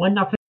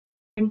 1-0,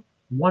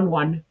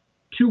 1-1,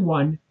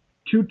 2-1,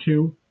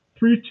 2-2,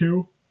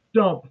 3-2,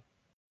 dump.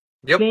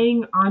 Yep.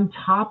 Staying on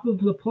top of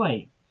the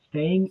play,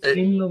 staying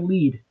in the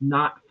lead,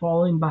 not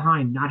falling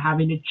behind, not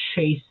having to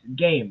chase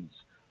games.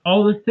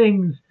 All the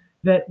things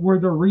that were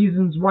the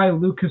reasons why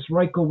Lukas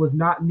Reichel was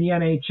not in the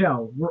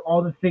NHL were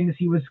all the things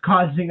he was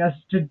causing us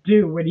to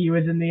do when he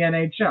was in the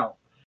NHL.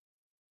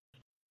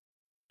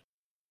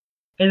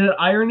 Is it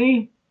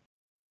irony,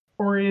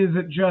 or is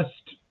it just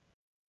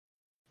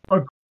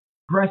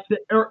aggressive?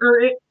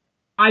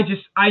 I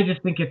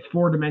just think it's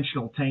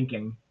 4-dimensional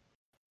tanking.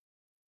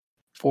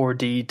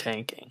 4D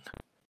tanking.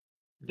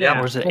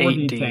 Yeah, or is it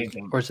 4D 8D?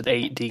 tanking. Or is it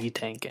 8D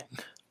tanking?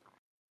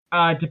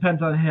 It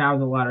depends on how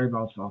the lottery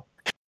balls fall.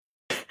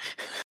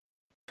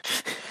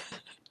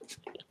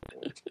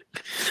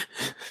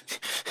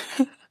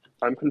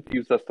 I'm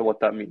confused as to what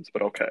that means,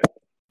 but okay.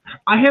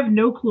 I have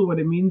no clue what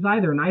it means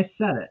either, and I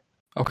said it.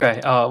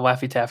 Okay,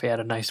 Laffy Taffy had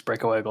a nice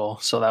breakaway goal,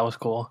 so that was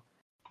cool.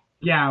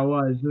 Yeah, it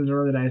was. It was a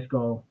really nice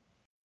goal.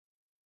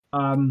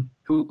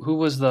 Who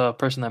was the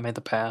person that made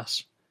the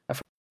pass? I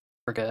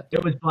forget.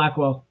 It was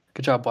Blackwell.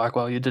 Good job,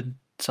 Blackwell. You did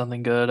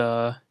something good.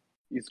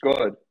 He's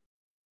good.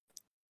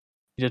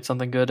 You did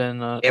something good in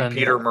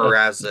Peter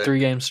Mrazek.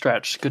 3-game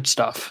stretch. Good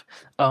stuff.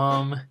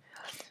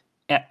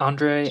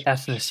 Andre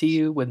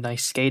Athanasiou with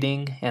nice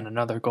skating and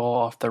another goal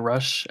off the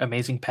rush.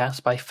 Amazing pass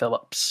by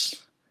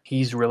Phillips.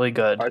 He's really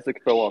good. Isaac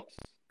Phillips.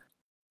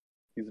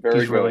 He's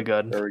very good. Really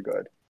good. Very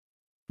good.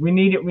 We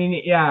need it.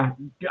 Yeah.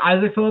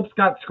 Isaac Phillips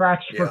got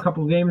scratched for a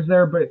couple games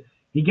there, but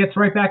he gets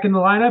right back in the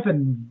lineup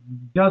and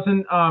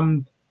doesn't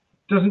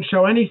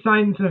show any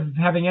signs of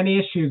having any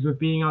issues with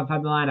being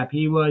outside the lineup.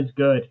 He was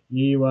good.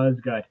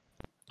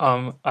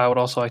 I would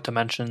also like to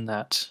mention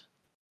that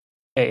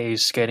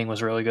AA's skating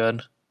was really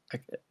good.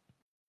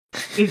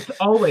 It's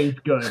always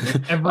good.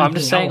 I'm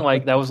just saying,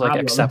 like, that was like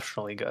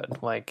exceptionally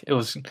good. Like, it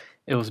was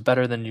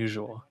better than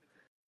usual.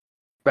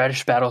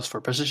 Radish battles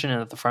for position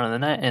at the front of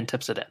the net and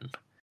tips it in.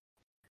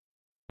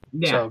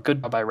 Yeah. So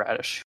good job by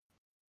Radish.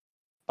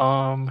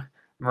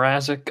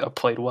 Mrazek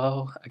played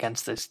well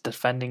against the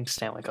defending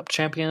Stanley Cup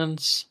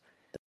champions.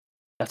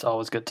 That's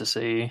always good to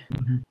see.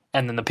 Mm-hmm.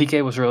 And then the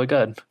PK was really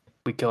good.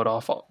 We killed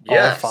off all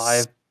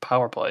 5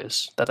 power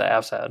plays that the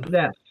Avs had.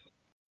 Yes.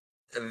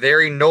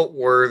 Very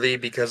noteworthy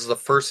because the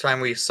first time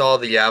we saw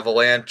the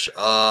Avalanche,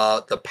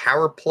 the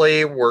power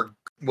play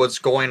was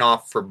going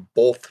off for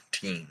both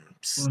teams.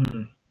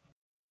 Mm-hmm.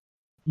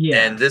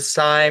 Yeah, and this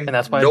time, and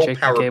that's why no Jake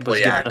power McCabe was play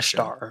given action. a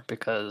star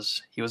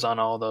because he was on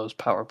all those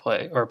power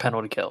play or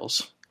penalty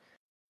kills.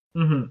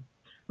 Mm-hmm.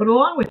 But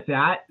along with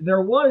that,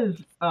 there was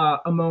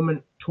a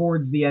moment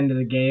towards the end of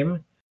the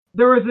game.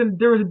 There was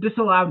a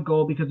disallowed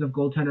goal because of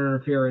goaltender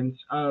interference.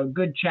 A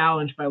good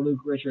challenge by Luke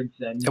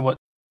Richardson.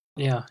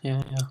 Yeah.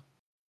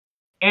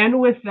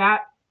 And with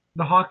that,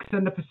 the Hawks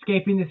end up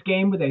escaping this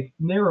game with a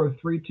narrow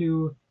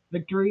 3-2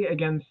 victory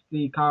against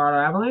the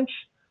Colorado Avalanche.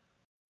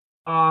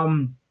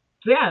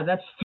 So yeah,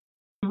 that's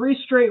 3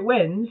 straight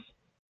wins.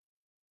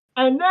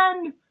 And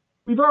then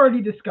we've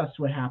already discussed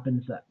what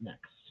happens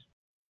next.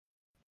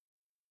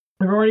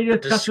 We've already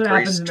discussed what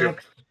happens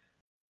next.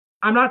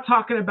 I'm not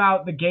talking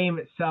about the game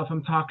itself.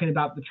 I'm talking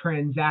about the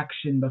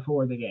transaction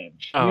before the game.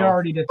 Oh. We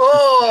already discussed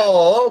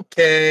that.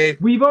 Okay.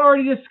 We've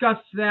already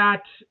discussed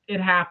that.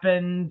 It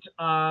happened.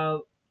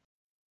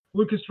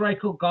 Lukas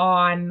Reichel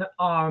gone.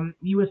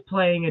 He was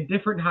playing a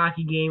different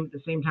hockey game at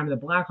the same time the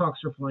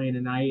Blackhawks were playing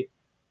tonight.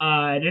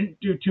 Didn't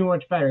do too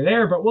much better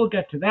there, but we'll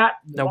get to that.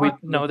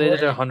 No, they did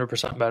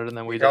 100% better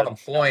than we did. Got a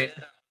point.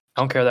 I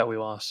don't care that we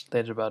lost.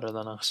 They did better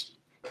than us.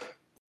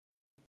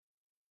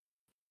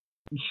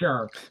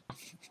 Sure.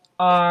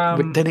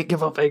 We didn't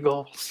give up 8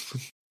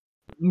 goals.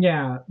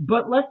 Yeah,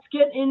 but let's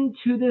get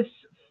into this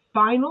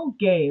final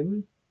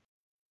game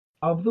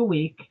of the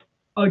week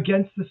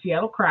against the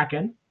Seattle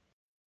Kraken.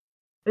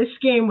 This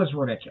game was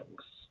ridiculous.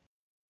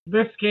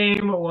 This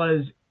game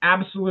was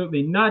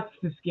absolutely nuts.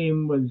 This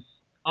game was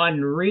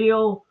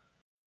unreal.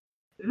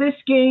 This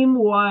game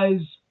was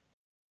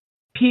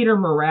Peter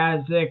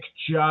Mrazek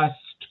just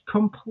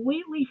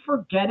completely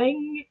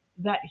forgetting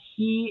that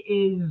he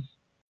is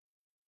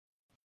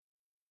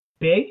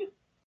big.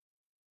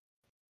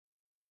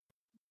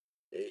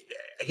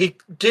 He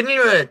didn't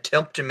even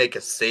attempt to make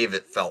a save,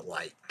 it felt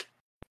like.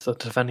 The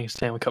defending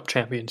Stanley Cup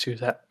champions who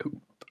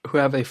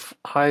have a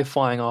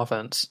high-flying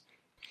offense.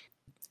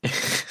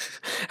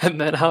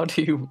 And then how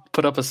do you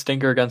put up a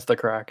stinker against the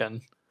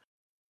Kraken?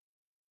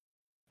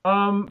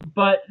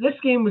 But this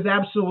game was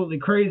absolutely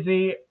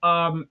crazy.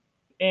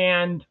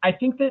 And I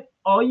think that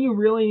all you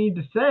really need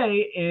to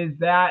say is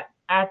that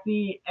at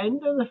the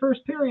end of the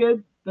first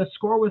period, the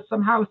score was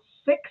somehow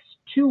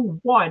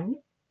 6-1.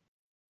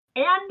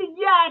 And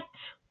yet,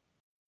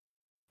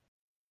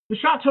 the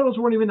shot totals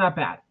weren't even that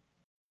bad.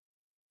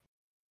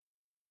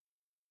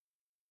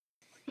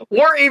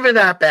 Weren't even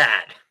that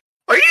bad.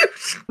 Are you?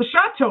 The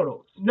shot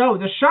totals. No,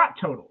 the shot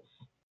totals.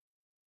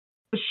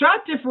 The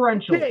shot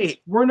differentials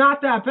were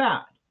not that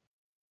bad.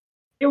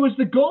 It was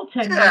the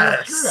goaltending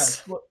that screwed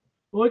us.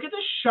 Look at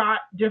the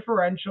shot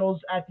differentials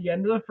at the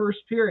end of the first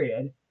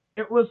period.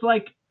 It was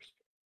like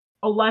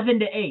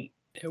 11-8.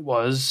 It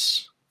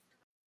was.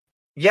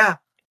 Yeah.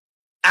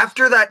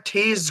 After that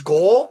Taze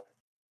goal,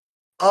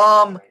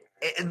 all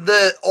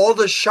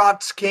the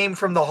shots came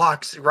from the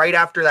Hawks right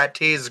after that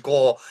Taze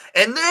goal,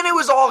 and then it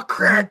was all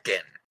Kraken.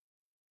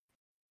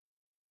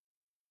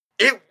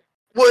 It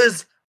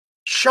was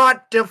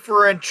shot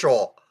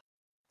differential.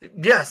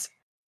 Yes,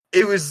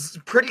 it was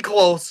pretty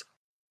close,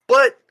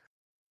 but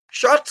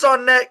shots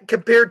on net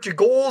compared to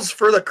goals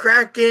for the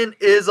Kraken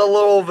is a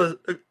little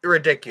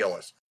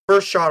ridiculous.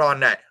 First shot on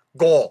net,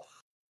 goal.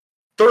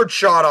 Third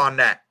shot on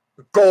net,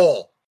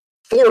 goal.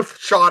 Fourth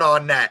shot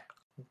on net,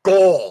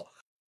 goal.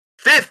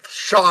 Fifth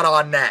shot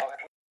on net,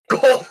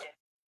 goal.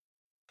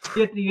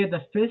 You get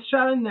the fifth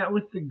shot on net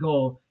with the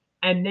goal,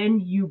 and then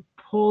you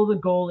pull the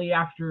goalie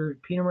after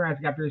Peter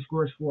Mrazek after he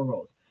scores 4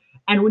 goals.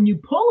 And when you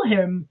pull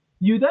him,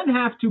 you then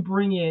have to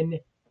bring in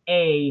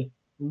a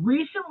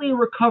recently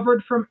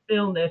recovered from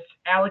illness,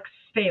 Alex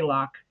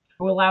Stalock,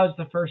 who allows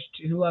a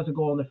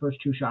goal in the first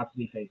 2 shots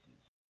that he faces.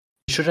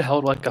 You should have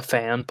held like a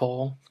fan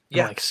poll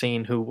and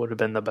seen who would have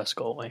been the best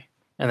goalie,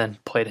 and then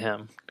played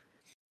him.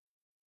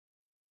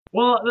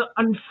 Well,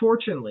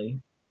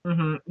 unfortunately,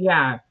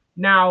 yeah.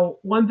 Now,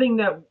 one thing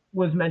that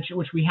was mentioned,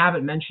 which we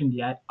haven't mentioned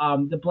yet,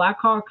 the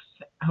Blackhawks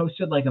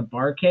hosted like a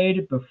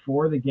barcade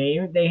before the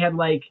game. They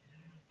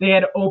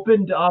had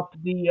opened up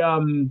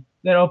the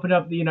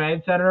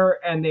United Center,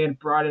 and they had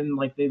brought in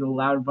they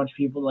allowed a bunch of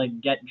people to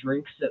get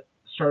drinks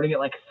starting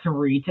at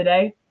 3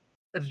 today.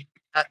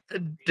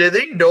 Did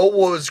they know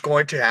what was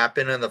going to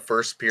happen in the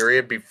first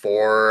period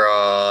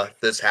before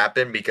this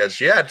happened?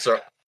 Because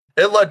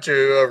it led to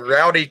a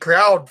rowdy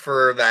crowd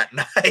for that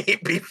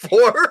night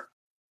before.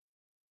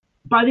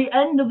 By the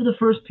end of the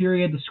first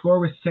period, the score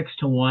was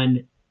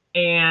 6-1,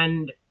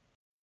 and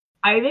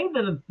I think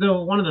that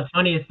one of the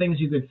funniest things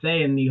you could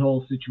say in the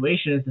whole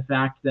situation is the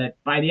fact that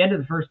by the end of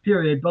the first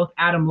period, both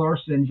Adam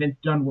Larson and Vince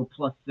Dunn were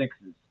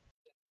 +6s.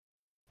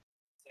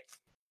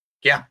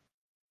 Yeah.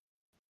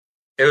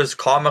 It was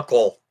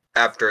comical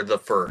after the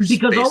first,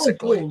 because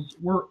basically. All the goals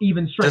were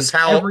even strength.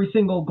 Every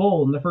single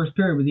goal in the first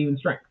period was even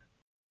strength.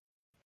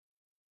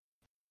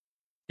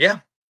 Yeah.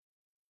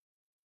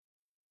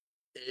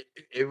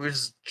 It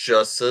was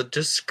just a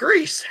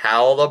disgrace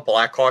how the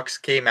Blackhawks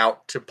came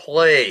out to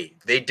play.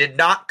 They did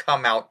not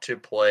come out to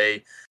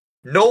play.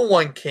 No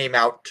one came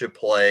out to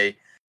play.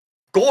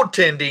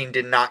 Goaltending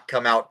did not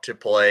come out to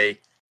play.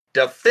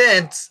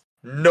 Defense,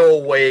 no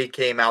way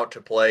came out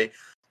to play.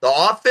 The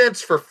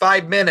offense for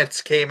 5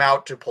 minutes came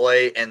out to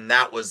play, and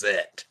that was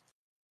it.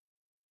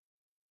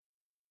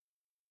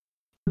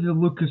 The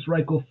Lukas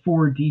Reichel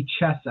 4D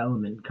chess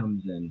element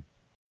comes in.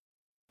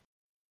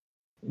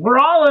 We're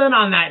all in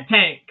on that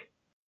tank.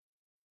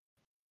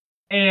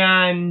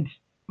 And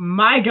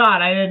my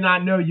God, I did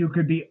not know you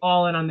could be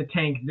all in on the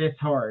tank this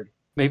hard.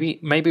 Maybe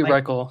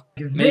Reichel.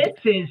 This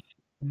is.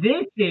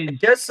 I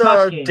guess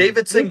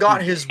Davidson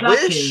got his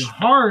wish.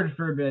 Hard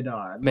for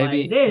Bedard.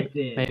 Maybe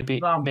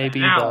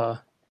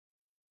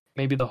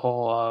the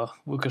whole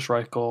Lukas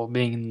Reichel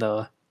being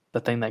the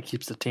thing that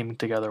keeps the team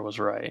together was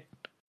right,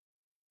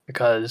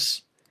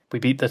 because we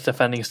beat the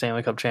defending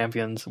Stanley Cup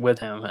champions with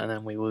him, and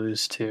then we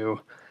lose to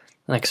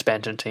an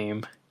expansion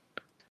team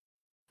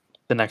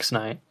the next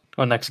night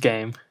or next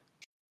game.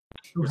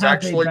 Who's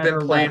actually been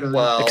playing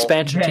well.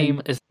 Expansion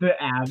team is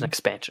an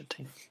expansion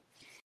team.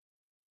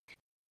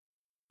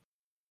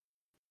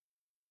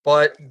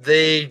 But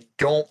they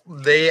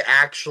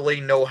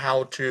actually know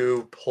how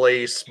to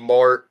play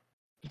smart,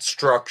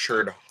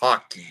 structured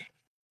hockey.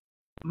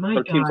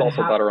 Their team's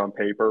also better on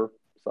paper,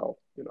 so,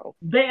 you know.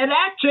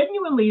 It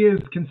genuinely is,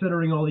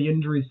 considering all the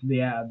injuries to the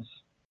Avs.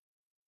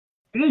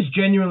 It is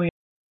genuinely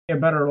a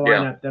better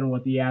lineup than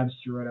what the Avs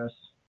threw at us.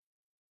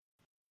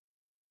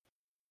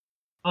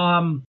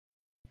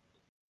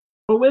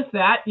 But with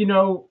that,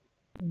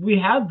 we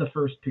had the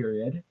first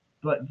period,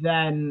 but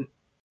then,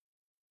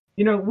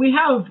 we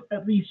have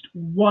at least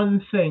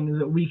one thing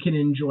that we can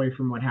enjoy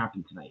from what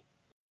happened tonight.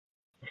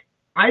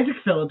 Isaac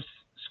Phillips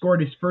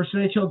scored his first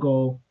NHL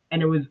goal,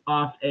 and it was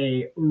off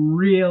a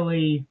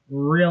really,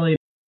 really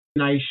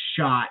nice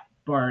shot,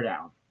 bar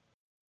down.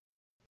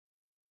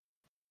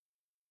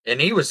 And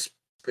he was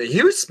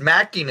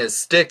smacking his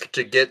stick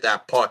to get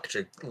that puck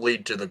to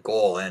lead to the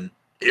goal, and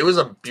it was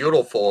a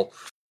beautiful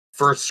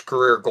first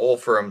career goal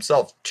for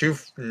himself. Two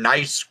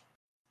nice,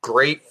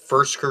 great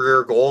first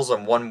career goals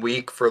in 1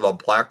 week for the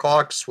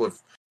Blackhawks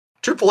with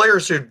two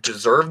players who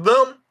deserved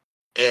them,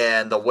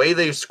 and the way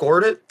they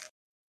scored it,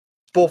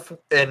 both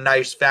in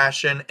nice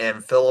fashion,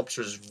 and Phillips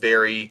was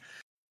very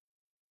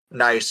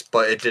nice,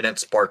 but it didn't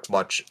spark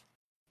much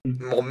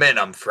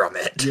momentum from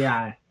it.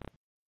 Yeah,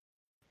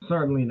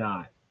 certainly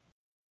not.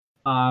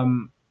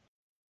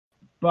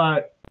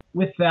 But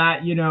with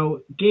that,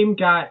 game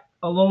got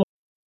a little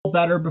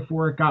better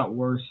before it got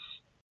worse.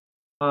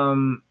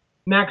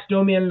 Max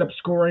Domi ended up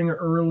scoring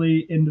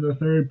early into the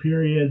third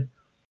period.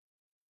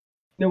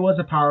 There was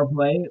a power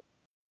play.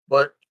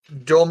 But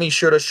Domi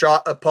should have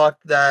shot a puck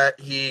that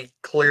he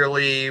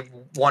clearly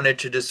wanted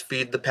to just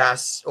feed the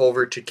pass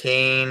over to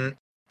Kane.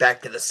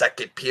 Back in the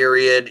second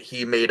period,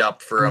 he made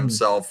up for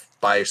himself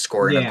by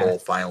scoring a goal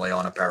finally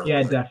on a power play.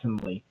 Yeah,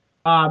 definitely.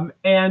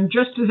 And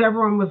just as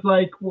everyone was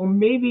like, well,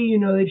 maybe,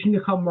 they just need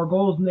a couple more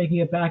goals and they can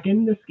get back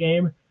in this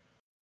game.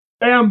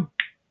 Bam!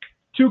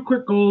 2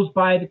 quick goals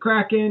by the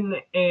Kraken,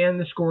 and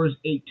the score is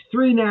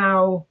 8-3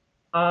 now.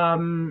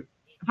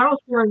 Final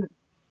score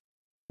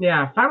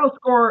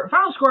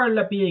ended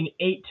up being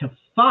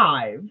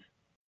 8-5.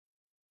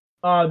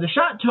 The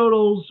shot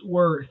totals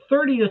were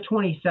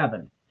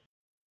 30-27.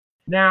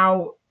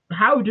 Now,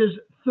 how does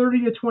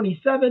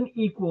 30-27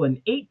 equal an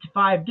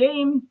 8-5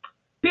 game?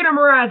 Peter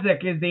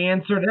Mrazek is the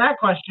answer to that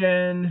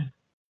question.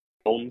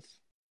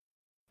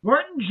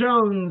 Martin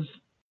Jones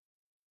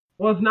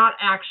was not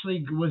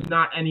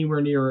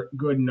anywhere near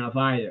good enough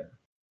either.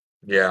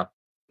 Yeah.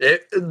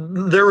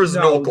 There was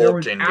no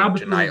goaltending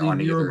tonight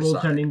on either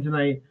goaltending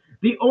tonight.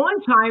 The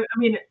only time,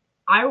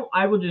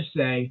 I will just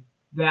say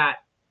that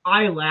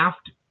I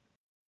laughed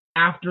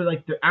after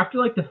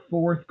the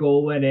fourth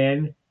goal went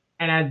in,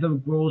 and as the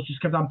goals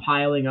just kept on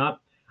piling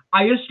up,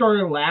 I just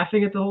started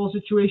laughing at the whole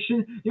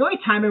situation. The only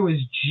time I was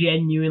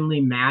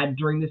genuinely mad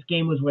during this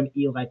game was when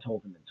Eli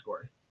Tolvanen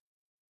scored.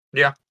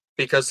 Yeah,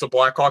 because the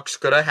Blackhawks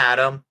could have had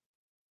him.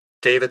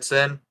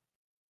 Davidson.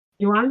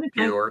 You wanted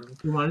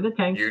the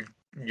tank.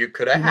 You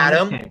could have had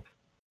him.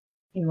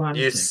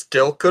 You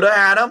still could have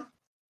had him.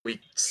 We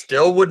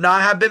still would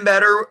not have been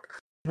better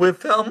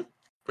with him.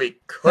 We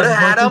could have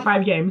had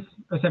him.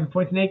 7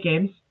 points in 8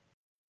 games.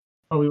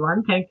 Oh, we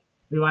wanted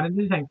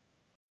the tank.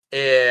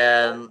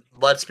 And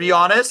let's be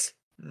honest,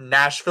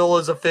 Nashville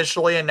is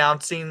officially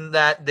announcing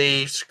that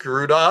they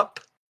screwed up.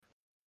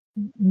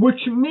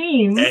 Which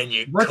means, And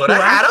you could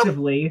have had them.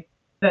 retroactively,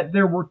 that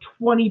there were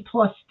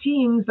 20-plus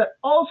teams that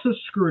also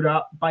screwed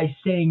up by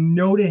saying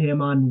no to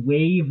him on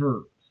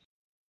waivers.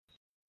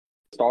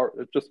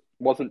 It just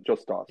wasn't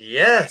just us.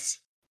 Yes.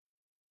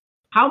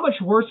 How much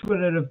worse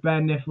would it have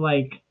been if,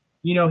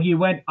 he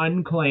went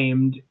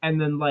unclaimed and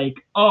then,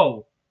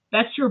 oh,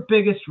 that's your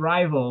biggest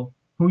rival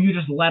who you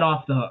just let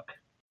off the hook.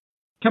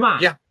 Come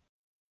on. Yeah.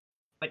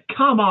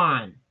 Come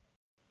on.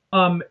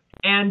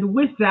 And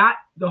with that,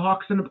 the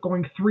Hawks end up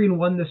going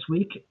 3-1 this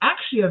week.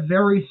 Actually, a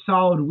very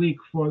solid week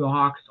for the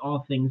Hawks,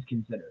 all things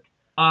considered.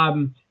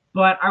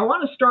 But I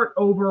want to start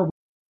over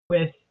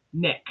with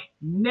Nick.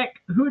 Nick,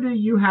 who do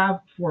you have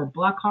for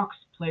Blackhawks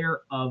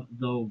Player of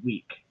the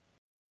Week?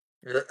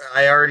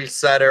 I already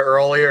said it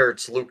earlier.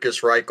 It's Lukas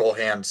Reichel,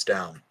 hands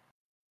down.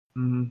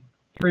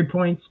 3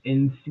 points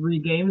in 3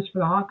 games for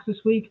the Hawks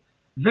this week.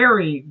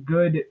 Very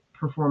good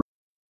performance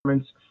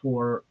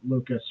for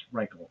Lukas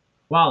Reichel.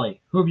 Wally,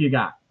 who have you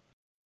got?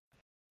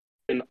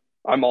 And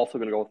I'm also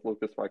going to go with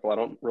Lukas Reichel. I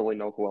don't really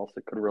know who else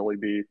it could really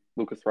be.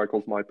 Lukas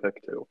Reichel's my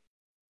pick, too.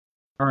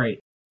 All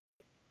right.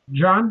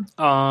 John?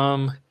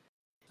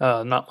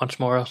 Not much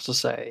more else to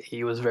say.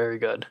 He was very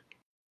good.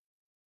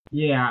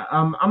 Yeah,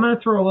 I'm going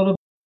to throw a little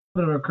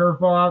bit of a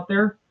curveball out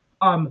there.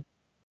 I'm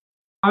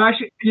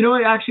actually, you know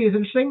what actually is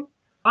interesting?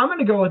 I'm going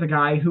to go with a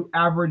guy who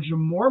averaged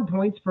more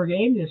points per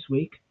game this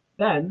week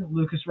than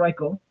Lukas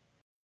Reichel.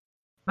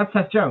 That's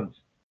Seth Jones.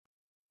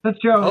 Seth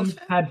Jones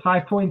had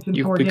 5 points in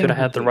 4 games. We could have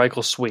had the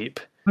Reichel sweep.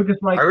 Lucas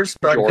Reichel. I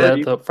respect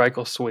it. The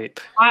Reichel sweep.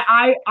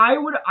 I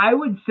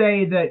would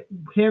say that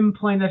him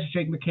playing next to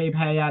Jake McCabe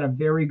had a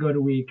very good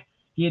week.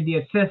 He had the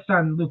assist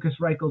on Lukas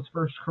Reichel's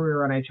first career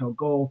NHL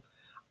goal.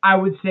 I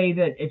would say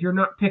that if you're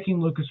not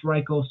picking Lukas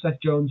Reichel, Seth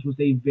Jones was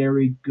a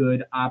very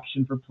good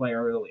option for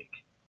Player of the Week.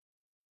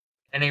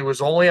 And he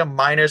was only a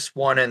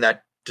 -1 in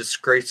that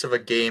disgrace of a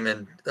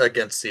game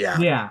against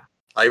Seattle. Yeah.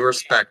 I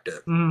respect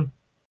it.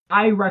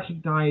 I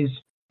recognize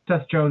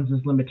Seth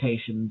Jones'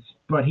 limitations,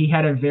 but he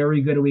had a very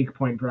good week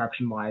point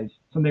production-wise,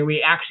 something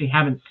we actually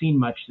haven't seen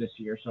much this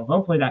year, so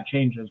hopefully that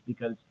changes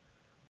because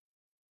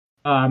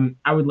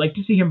I would like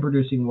to see him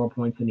producing more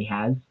points than he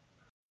has.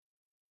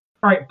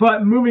 All right,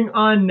 but moving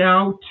on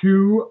now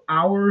to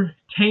our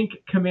Tank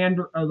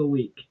Commander of the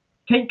Week.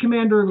 Tank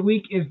Commander of the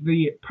Week is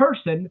the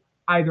person,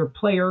 either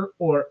player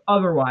or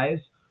otherwise,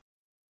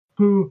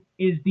 who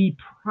is the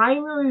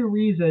primary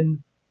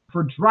reason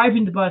for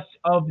driving the bus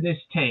of this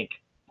tank.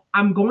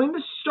 I'm going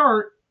to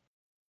start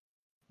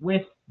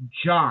with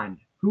John.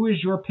 Who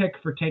is your pick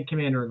for Tank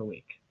Commander of the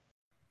Week?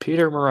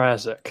 Peter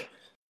Mrazek.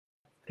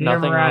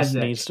 Nothing else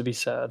needs to be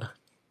said.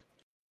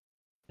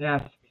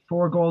 Yes,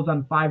 4 goals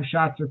on 5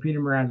 shots for Peter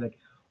Mrazek.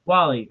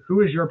 Wally,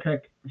 who is your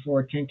pick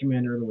for Tank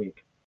Commander of the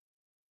Week?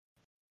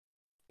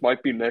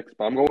 Might be Nick's,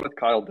 but I'm going with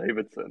Kyle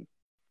Davidson.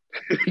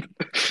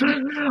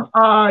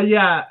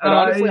 Yeah. And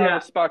honestly, yeah.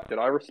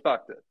 I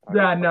respect it.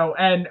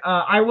 And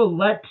I will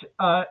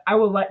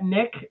let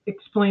Nick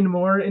explain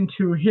more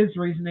into his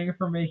reasoning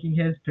for making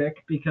his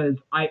pick because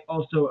I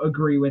also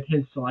agree with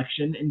his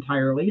selection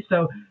entirely.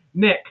 So,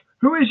 Nick,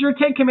 who is your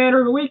Tank Commander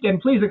of the Week?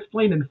 And please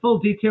explain in full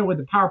detail with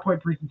the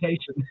PowerPoint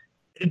presentation.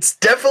 It's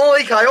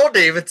definitely Kyle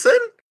Davidson.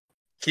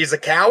 He's a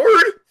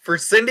coward for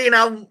sending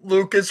out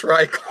Lukas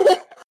Reichel.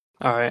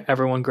 All right,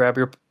 everyone grab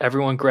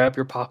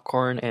your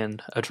popcorn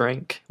and a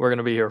drink. We're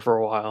gonna be here for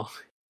a while.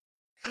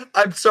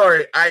 I'm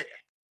sorry.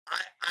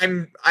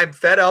 I'm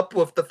fed up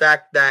with the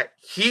fact that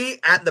he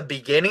at the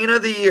beginning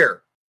of the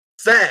year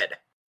said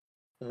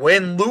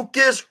when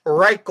Lukas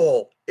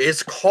Reichel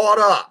is caught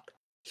up,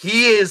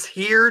 he is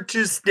here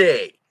to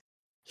stay.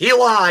 He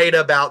lied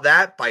about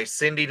that by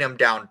sending him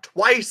down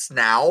twice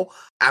now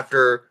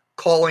after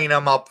calling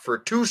him up for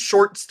 2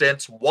 short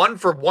stints, 1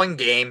 for 1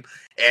 game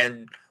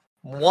and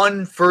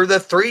 1 for the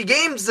 3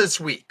 games this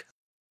week.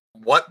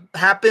 What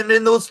happened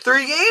in those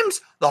 3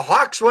 games? The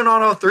Hawks went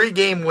on a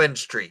 3-game win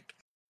streak.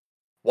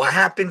 What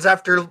happens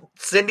after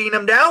sending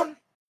him down?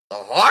 The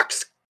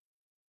Hawks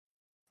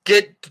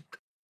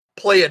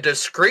play a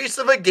disgrace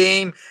of a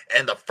game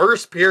in the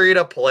first period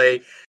of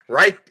play,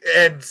 right?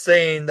 And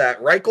saying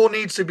that Reichel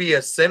needs to be a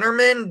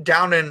centerman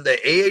down in the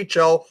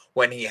AHL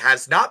when he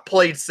has not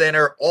played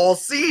center all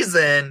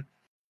season.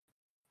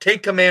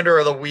 Take Commander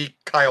of the Week,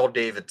 Kyle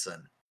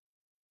Davidson.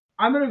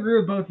 I'm going to agree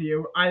with both of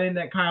you. I think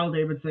that Kyle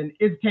Davidson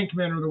is Tank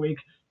Commander of the Week.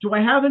 Do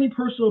I have any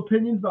personal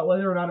opinions about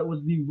whether or not it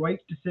was the right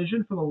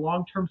decision for the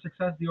long-term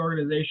success of the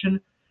organization?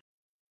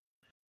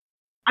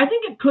 I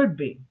think it could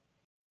be.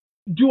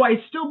 Do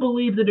I still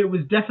believe that it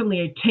was definitely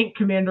a Tank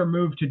Commander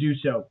move to do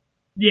so?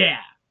 Yeah.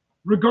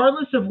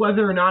 Regardless of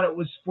whether or not it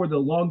was for the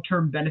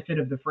long-term benefit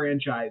of the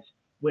franchise,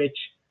 which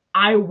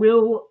I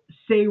will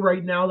say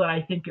right now that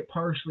I think it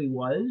partially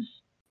was,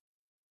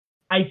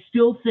 I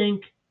still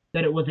think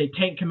that it was a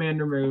Tank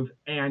Commander move,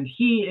 and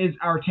he is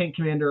our Tank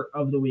Commander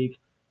of the Week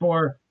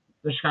for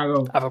the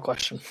Chicago I have a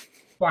question.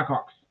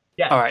 Blackhawks.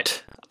 Yes. All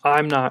right.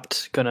 I'm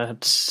not going to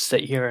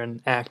sit here and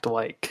act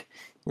like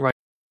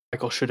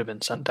Reichel should have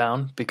been sent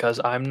down because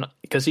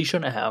he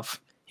shouldn't have.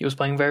 He was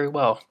playing very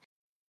well.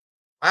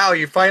 Wow,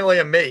 you finally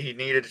admit he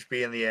needed to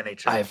be in the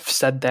NHL. I've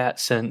said that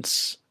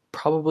since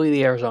probably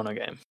the Arizona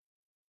game.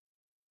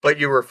 But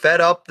you were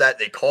fed up that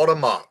they called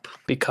him up.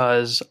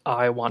 Because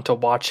I want to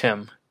watch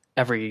him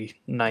every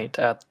night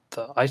at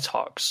the Ice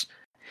Hogs.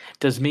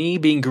 Does me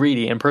being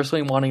greedy and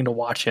personally wanting to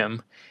watch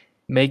him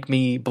make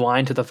me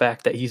blind to the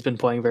fact that he's been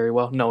playing very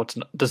well? No, it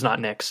does not,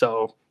 Nick.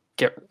 So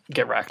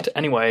get wrecked.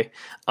 Anyway,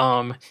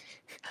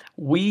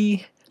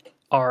 we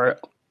are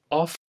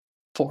all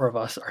four of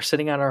us are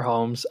sitting at our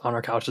homes on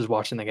our couches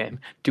watching the game.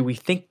 Do we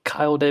think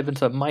Kyle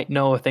Davidson might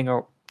know a thing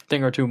or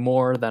two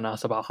more than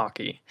us about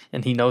hockey,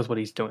 and he knows what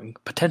he's doing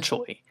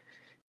potentially?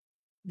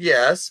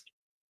 Yes.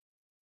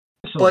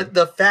 But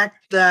the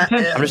fact that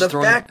I'm just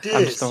throwing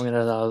it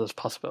out of this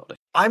possibility.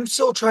 I'm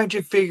still trying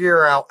to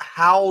figure out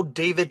how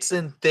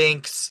Davidson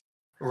thinks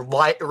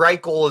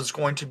Reichel is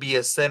going to be a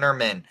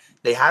centerman.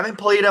 They haven't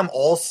played him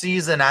all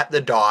season at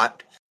the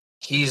dot.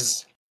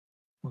 He's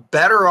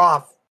better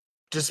off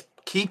just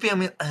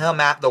keeping him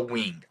at the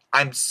wing.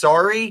 I'm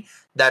sorry,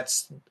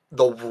 that's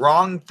the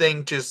wrong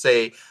thing to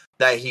say,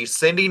 that he's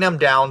sending him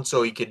down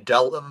so he could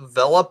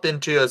develop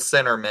into a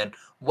centerman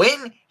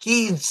when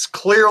he's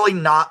clearly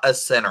not a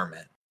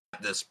centerman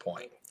at this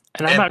point.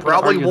 And I'm not going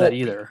to argue that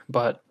either,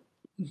 but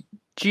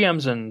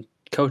GMs and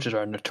coaches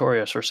are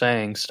notorious for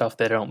saying stuff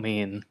they don't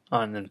mean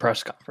in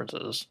press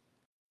conferences.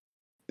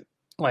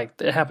 Like,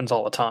 it happens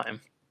all the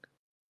time.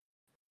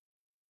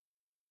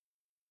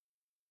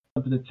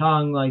 Up the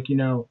tongue, like, he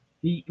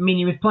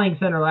was playing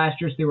center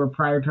last year, so they were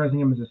prioritizing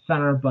him as a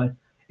center, but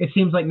it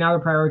seems like now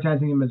they're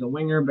prioritizing him as a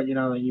winger, but,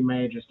 you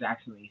may have just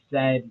accidentally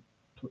said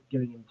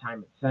giving him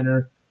time at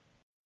center,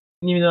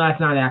 even though that's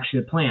not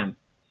actually the plan.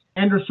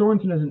 Andrew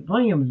Sorensen isn't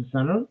playing him as a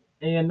center,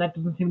 and that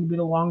doesn't seem to be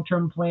the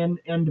long-term plan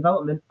and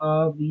development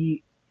of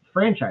the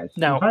franchise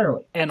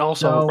entirely. And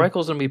also,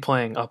 Reichel's going to be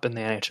playing up in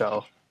the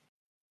NHL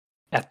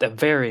at the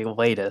very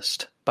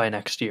latest by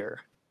next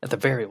year. At the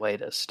very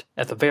latest.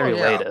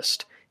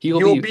 latest.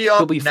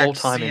 He'll be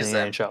full-time in the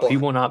NHL. He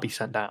will not be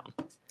sent down.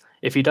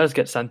 If he does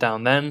get sent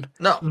down, then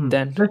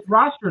the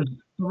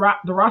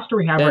roster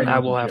we have then right now, I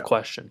will have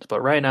questions.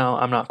 But right now,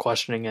 I'm not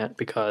questioning it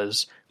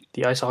because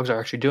the Ice Hogs are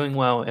actually doing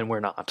well, and we're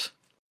not.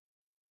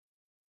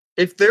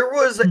 If there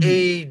was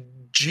a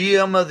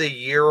GM of the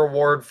Year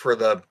award for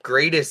the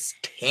greatest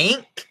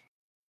tank,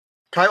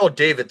 Kyle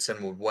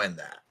Davidson would win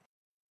that.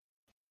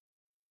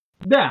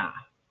 Yeah.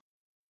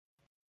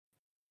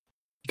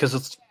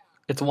 Because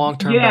it's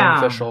long-term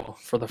beneficial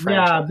for the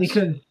franchise. Yeah,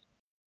 because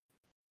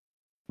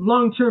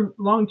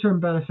long-term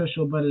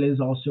beneficial, but it is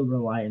also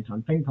reliant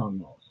on ping pong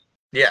balls.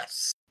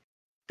 Yes.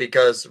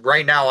 Because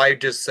right now I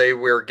just say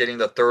we're getting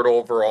the third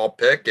overall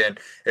pick, and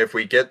if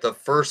we get the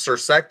first or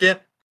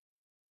second,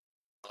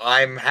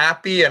 I'm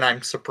happy and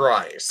I'm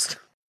surprised.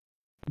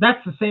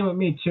 That's the same with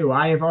me too.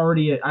 I've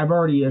already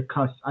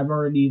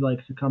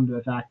succumbed to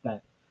the fact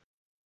that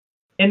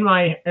in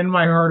my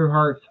heart of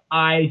hearts,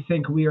 I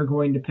think we are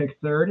going to pick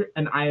third,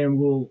 and I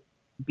will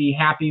be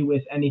happy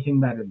with anything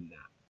better than that.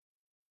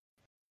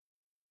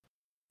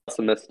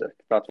 Pessimistic.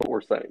 That's what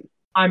we're saying.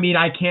 I mean,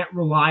 I can't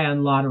rely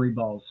on lottery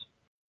balls.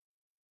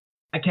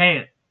 I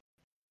can't.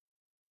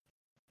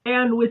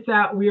 And with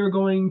that, we are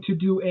going to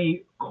do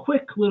a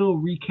quick little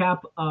recap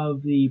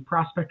of the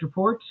prospect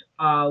report.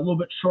 A little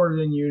bit shorter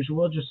than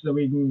usual, just so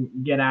we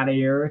can get out of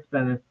here. It's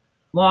been a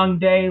long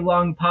day,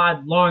 long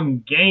pod,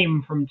 long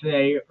game from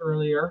today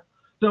earlier.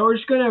 So we're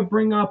just going to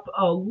bring up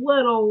a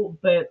little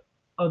bit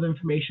of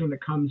information when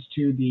it comes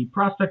to the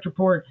prospect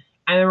report,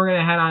 and then we're going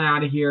to head on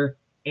out of here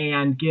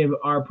and give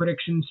our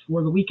predictions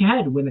for the week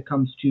ahead when it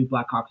comes to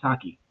Blackhawks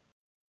hockey.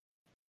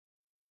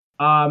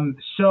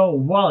 So,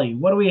 Wally,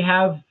 what do we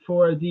have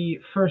for the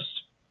first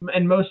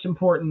and most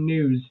important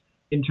news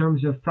in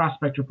terms of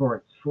prospect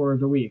reports for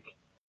the week?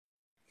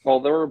 Well,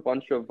 there were a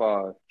bunch of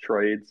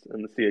trades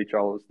in the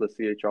CHL as the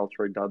CHL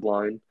trade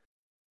deadline.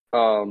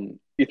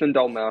 Ethan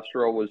Del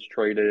Mastro was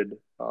traded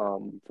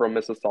from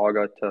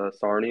Mississauga to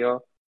Sarnia.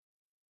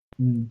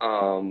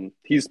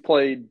 He's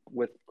played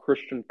with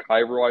Christian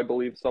Cairo, I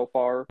believe, so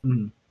far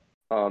in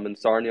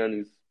Sarnia, and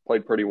he's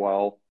played pretty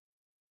well.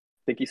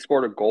 I think he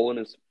scored a goal in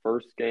his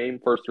first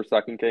or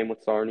second game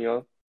with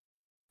Sarnia.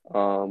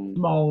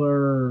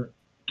 Smaller,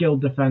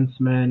 skilled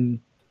defenseman.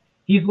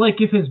 He's like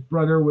if his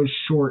brother was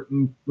short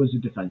and was a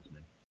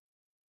defenseman.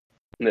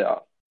 Yeah.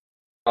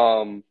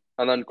 And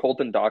then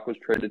Colton Dock was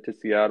traded to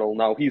Seattle.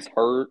 Now he's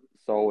hurt,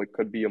 so it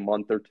could be a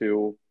month or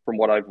two from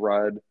what I've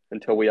read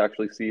until we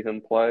actually see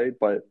him play.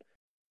 But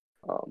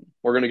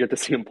we're going to get to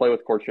see him play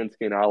with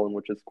Korchinski and Allen,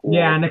 which is cool.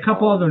 Yeah, and a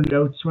couple other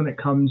notes when it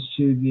comes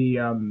to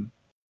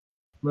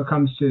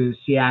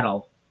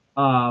Seattle.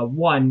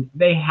 One,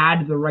 they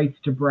had the rights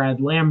to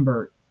Brad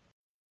Lambert,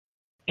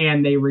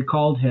 and they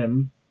recalled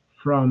him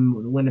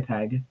from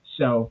Winnipeg.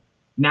 So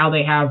now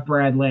they have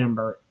Brad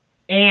Lambert.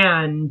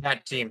 And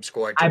that team's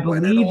going to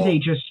win it all. They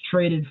just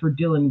traded for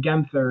Dylan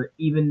Genther,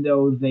 even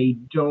though they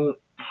don't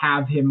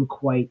have him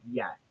quite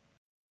yet.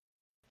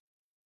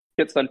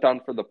 get sent down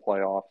for the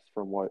playoffs,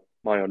 from what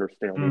my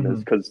understanding is,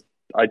 Mhm. because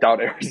I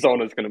doubt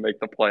Arizona's going to make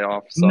the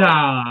playoffs. So.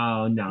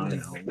 No.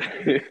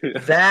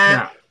 That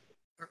Yeah.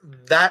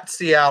 that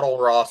Seattle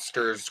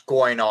roster's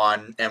going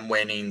on and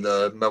winning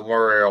the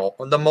Memorial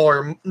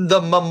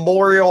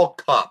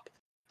Cup.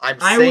 I'm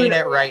saying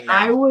it right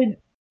now.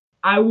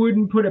 I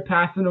wouldn't put it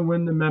past them to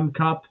win the Mem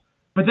Cup.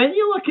 But then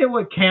you look at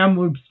what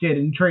Kamloops did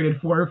and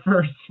traded for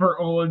first for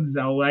Olin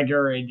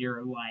Zellweger, and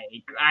you're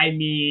like, I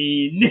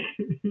mean,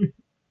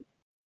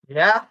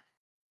 Yeah,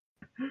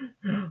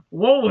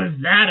 what was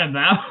that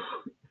about?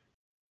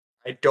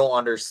 I don't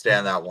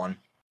understand that one.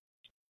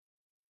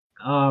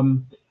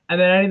 And then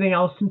anything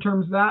else in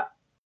terms of that?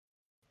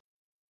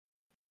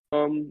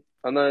 And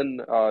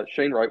then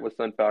Shane Wright was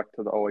sent back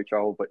to the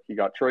OHL, but he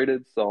got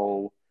traded.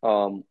 So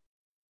I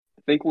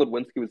think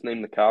Ludwinski was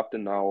named the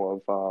captain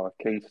now of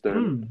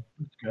Kingston.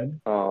 That's good.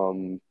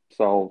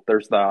 So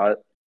there's that.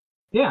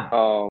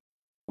 Yeah.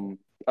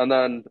 And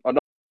then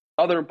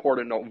another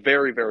important note,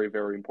 very, very,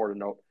 very important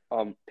note.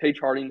 Tage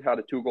Harding had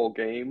a 2-goal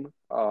game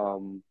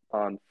on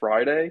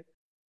Friday.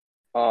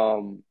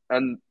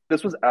 And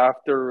this was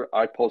after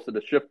I posted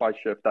a shift by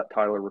shift that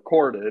Tyler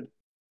recorded.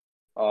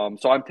 So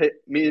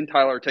me and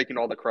Tyler are taking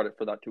all the credit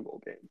for that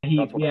 2-goal game.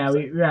 That's what I'm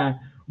saying.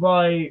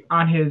 Well,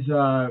 on his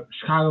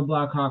Chicago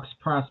Blackhawks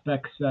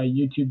prospects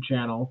YouTube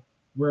channel,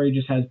 where he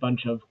just has a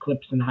bunch of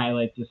clips and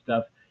highlights and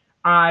stuff,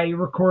 I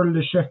recorded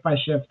a shift by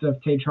shift of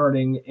Tage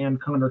Harding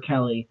and Connor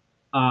Kelly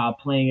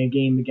playing a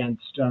game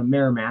against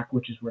Merrimack,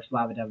 which is where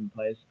Slava Devin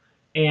plays.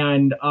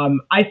 And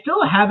I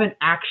still haven't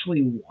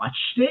actually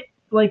watched it.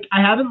 Like,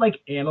 I haven't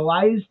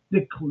analyzed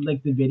the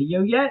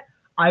video yet.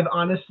 I've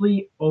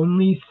honestly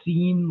only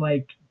seen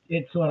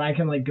it so that I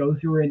can go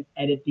through and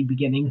edit the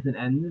beginnings and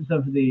ends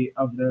of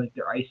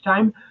their ice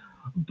time.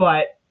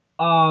 But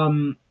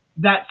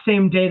that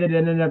same day that it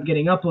ended up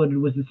getting uploaded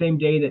was the same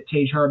day that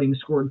Tage Harding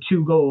scored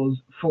 2 goals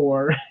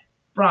for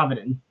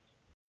Providence.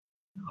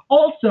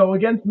 Also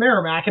against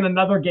Merrimack in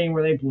another game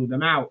where they blew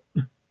them out.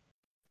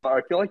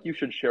 I feel like you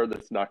should share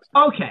this next.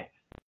 Okay.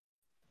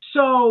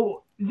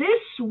 So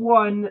this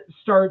one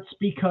starts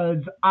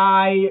because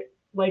I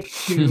like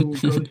to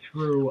go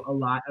through a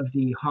lot of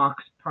the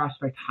Hawks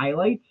prospect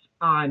highlights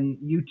on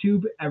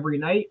YouTube every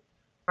night.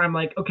 I'm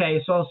like,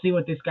 okay, so I'll see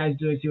what this guy's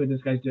doing,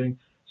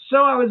 So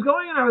I was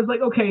going and I was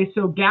like, okay,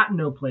 so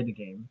Gatineau played a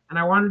game, and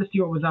I wanted to see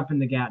what was up in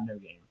the Gatineau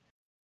game.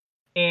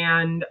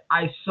 And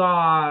I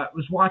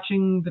was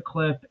watching the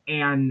clip,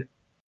 and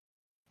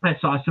I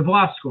saw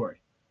Savoie scored.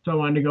 So I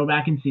wanted to go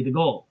back and see the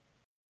goal.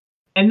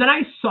 And then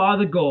I saw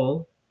the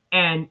goal,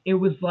 and it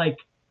was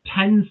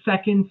 10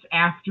 seconds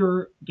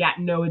after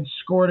Gatineau had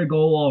scored a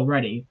goal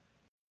already.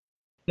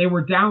 They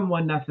were down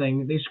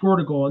 1-0. They scored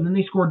a goal, and then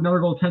they scored another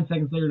goal 10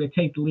 seconds later to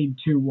take the lead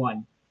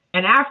 2-1.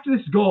 And after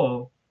this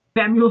goal,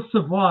 Samuel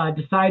Savoie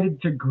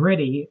decided to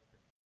gritty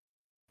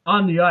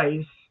on the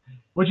ice,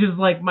 which is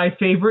my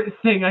favorite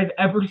thing I've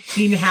ever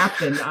seen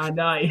happen on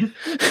ice.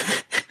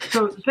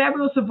 So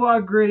Samuel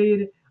Savoie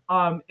grittied.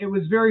 It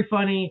was very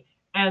funny.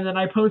 And then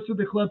I posted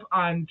the clip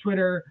on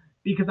Twitter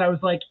because I was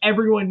like,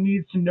 everyone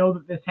needs to know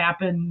that this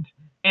happened.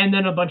 And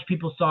then a bunch of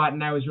people saw it,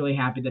 and I was really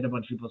happy that a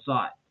bunch of people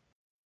saw it.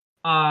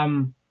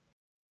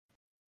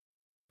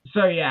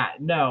 So yeah,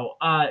 no.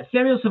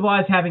 Samuel Savoie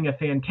is having a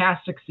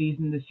fantastic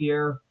season this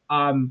year.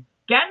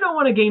 Gatineau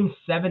won a game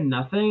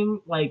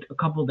 7-0 a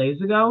couple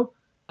days ago.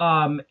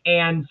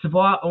 And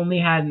Savoie only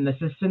had an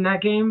assist in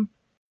that game.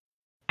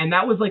 And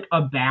that was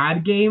a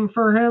bad game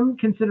for him,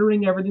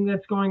 considering everything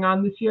that's going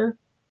on this year.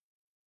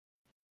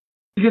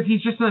 Because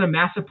he's just on a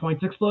massive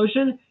points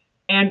explosion.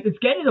 And it's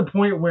getting to the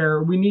point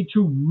where we need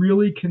to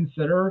really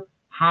consider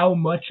how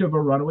much of a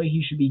runway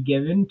he should be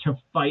given to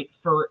fight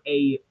for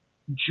a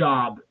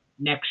job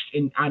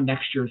on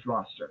next year's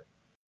roster.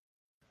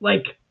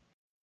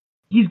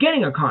 He's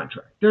getting a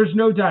contract. There's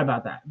no doubt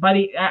about that.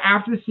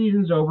 After the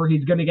season's over,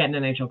 he's going to get an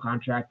NHL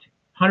contract,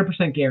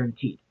 100%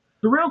 guaranteed.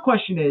 The real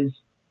question is,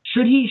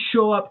 should he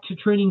show up to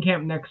training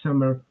camp next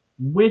summer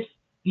with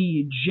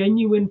the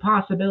genuine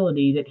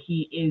possibility that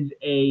he is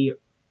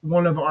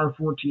one of our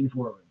 14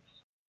 forwards?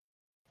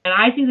 And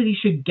I think that he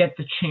should get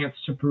the chance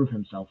to prove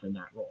himself in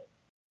that role.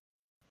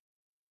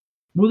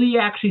 Will he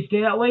actually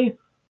stay that way?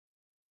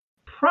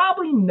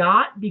 Probably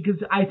not,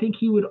 because I think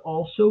he would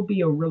also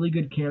be a really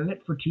good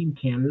candidate for Team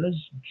Canada's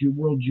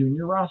World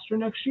Junior roster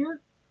next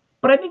year.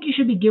 But I think he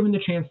should be given the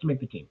chance to make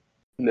the team.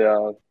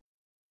 Yeah.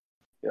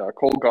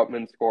 Cole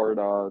Gutman scored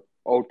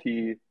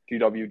OT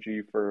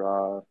GWG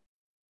for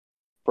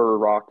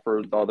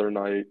Rockford the other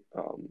night.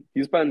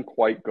 He's been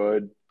quite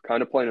good,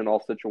 kind of playing in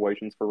all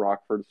situations for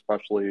Rockford,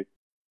 especially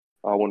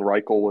when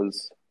Reichel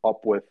was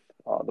up with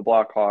the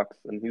Blackhawks,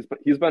 and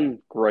he's been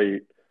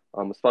great,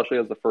 especially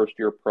as the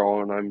first-year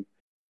pro. And I'm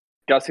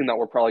guessing that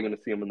we're probably going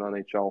to see him in the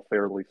NHL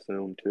fairly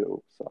soon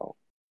too. So,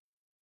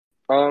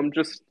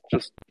 just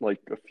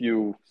a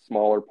few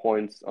smaller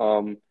points.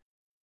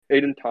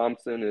 Aiden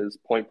Thompson is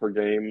point per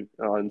game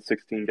in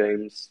 16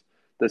 games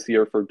this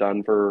year for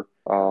Denver.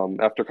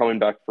 After coming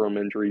back from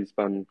injury, he's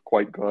been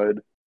quite good.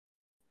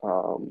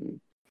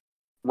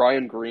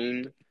 Ryan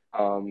Green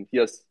He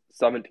has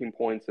 17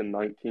 points in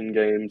 19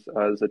 games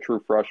as a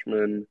true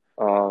freshman.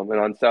 And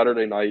on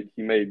Saturday night,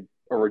 he made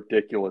a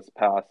ridiculous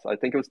pass. I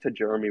think it was to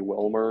Jeremy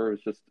Wilmer. It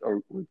was just a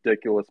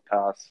ridiculous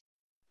pass.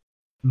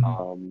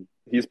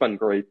 He's been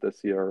great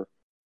this year.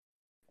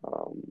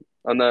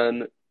 And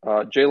then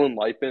Jalen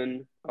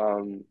Lipin,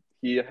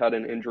 he had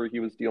an injury he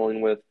was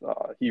dealing with.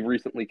 He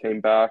recently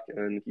came back,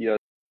 and he has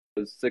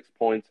 6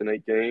 points in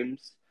 8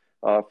 games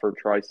for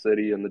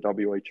Tri-City in the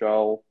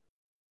WHL.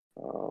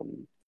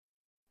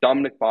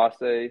 Dominic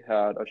Basse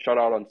had a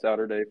shutout on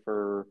Saturday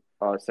for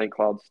St.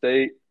 Cloud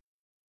State.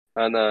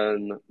 And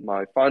then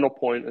my final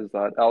point is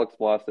that Alex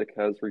Vlasic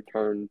has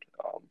returned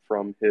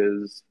from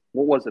his,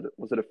 what was it?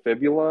 Was it a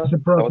fibula? It's a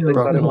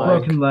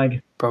broken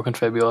leg. Broken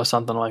fibula,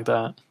 something like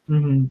that.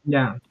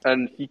 Yeah.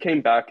 And he came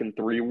back in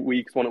 3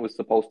 weeks when it was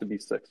supposed to be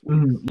 6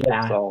 weeks.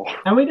 Yeah. So.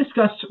 And we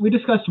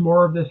discussed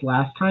more of this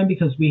last time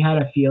because we had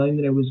a feeling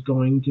that it was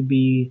going to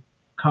be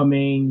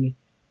coming.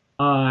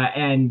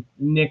 And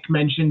Nick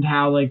mentioned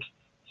how like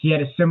he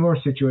had a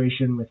similar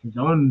situation with his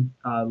own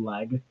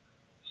leg.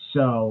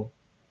 So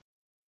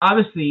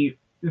obviously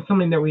it's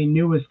something that we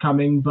knew was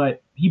coming,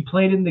 but he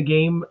played in the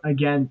game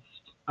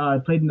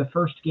played in the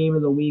first game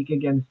of the week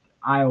against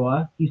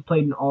Iowa. He's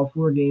played in all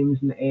 4 games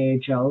in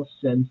the AHL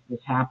since this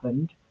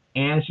happened,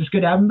 and it's just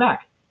good to have him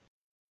back.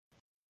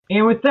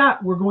 And with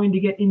that, we're going to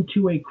get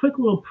into a quick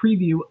little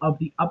preview of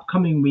the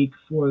upcoming week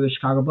for the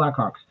Chicago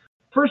Blackhawks.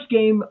 First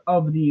game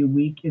of the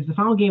week is the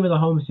final game of the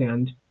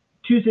homestand,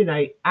 Tuesday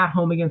night at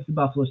home against the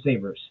Buffalo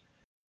Sabres.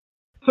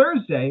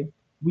 Thursday,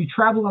 we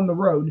travel on the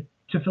road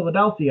to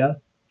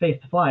Philadelphia, face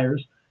the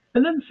Flyers,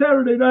 and then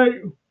Saturday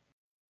night,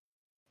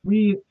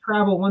 we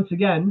travel once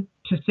again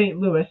to St.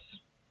 Louis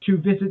to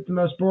visit the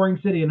most boring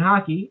city in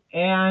hockey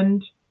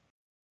and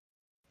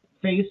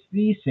face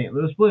the St.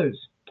 Louis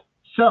Blues.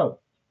 So,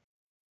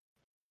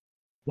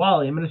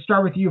 Wally, I'm going to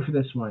start with you for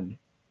this one.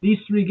 These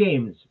 3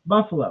 games,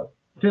 Buffalo,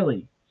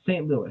 Philly,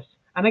 St. Louis.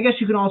 And I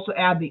guess you can also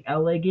add the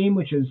LA game,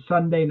 which is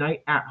Sunday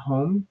night at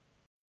home,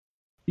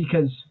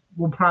 because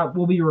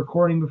we'll be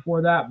recording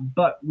before that,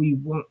 but we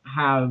won't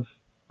have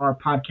our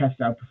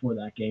podcast out before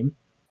that game.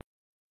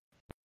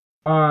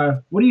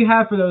 What do you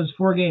have for those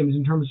 4 games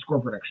in terms of score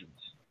predictions?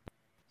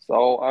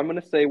 So I'm going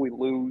to say we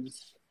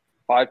lose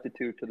 5-2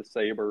 to the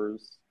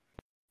Sabres.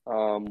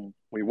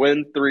 We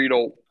win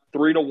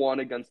 3-1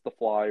 against the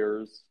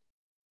Flyers.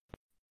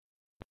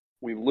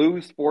 We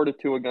lose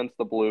 4-2 against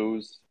the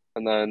Blues,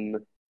 and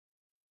then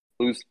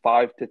lose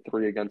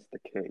 5-3 against the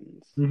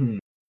Kings.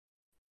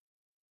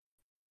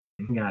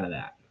 Out of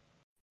that.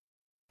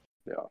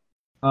 Yeah.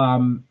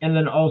 And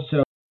then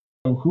also,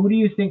 who do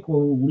you think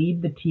will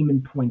lead the team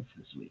in points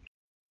this week?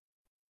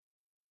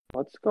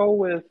 Let's go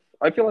with,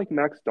 I feel like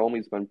Max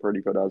Domi's been pretty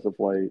good as of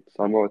late,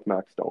 so I'm going with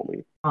Max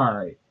Domi. All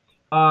right.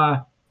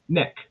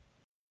 Nick.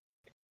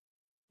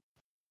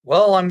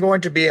 Well, I'm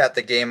going to be at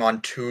the game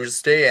on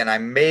Tuesday, and I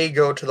may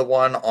go to the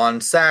one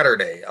on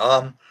Saturday.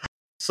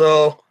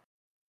 So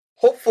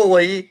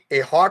hopefully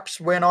a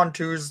Hawks win on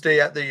Tuesday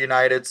at the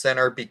United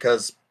Center,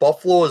 because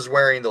Buffalo is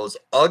wearing those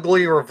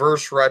ugly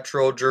reverse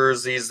retro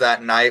jerseys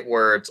that night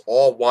where it's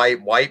all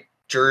white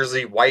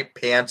jersey, white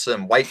pants,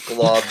 and white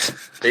gloves.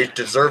 They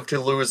deserve to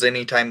lose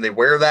anytime they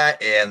wear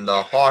that, and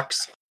the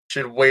Hawks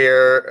should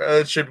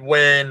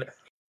win.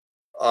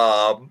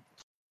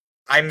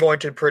 I'm going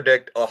to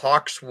predict a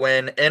Hawks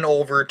win in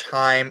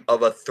overtime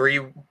of a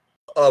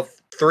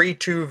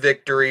 3-2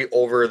 victory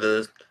over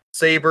the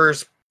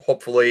Sabres.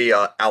 Hopefully,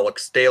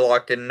 Alex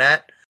Stalock in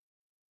net.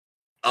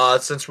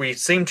 Since we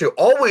seem to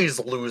always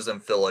lose in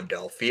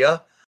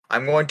Philadelphia,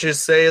 I'm going to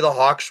say the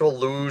Hawks will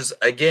lose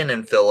again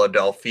in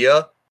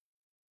Philadelphia.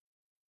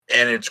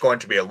 And it's going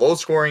to be a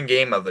low-scoring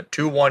game of a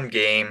 2-1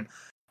 game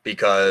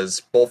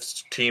because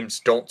both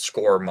teams don't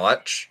score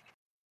much.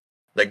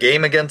 The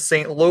game against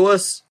St.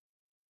 Louis,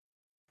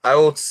 I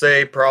would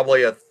say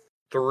probably a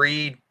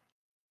 3-2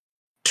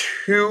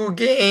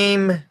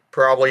 game,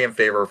 probably in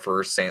favor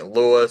for St.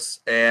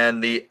 Louis.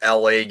 And the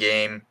LA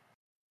game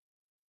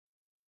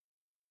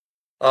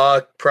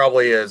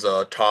probably is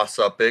a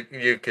toss-up.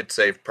 You could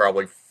say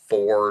probably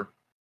 4-1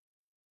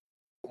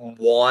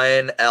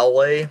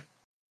 LA.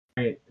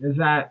 Right. Is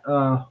that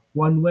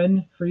 1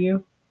 win for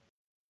you?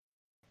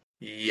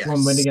 Yes.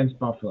 1 win against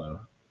Buffalo.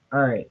 All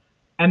right.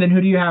 And then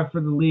who do you have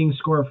for the leading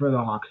scorer for the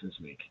Hawks this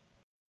week?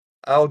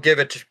 I'll give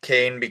it to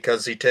Kane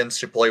because he tends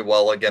to play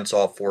well against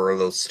all 4 of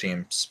those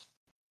teams.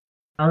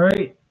 All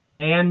right.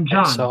 And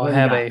John. So I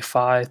have a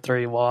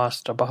 5-3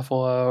 loss to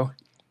Buffalo.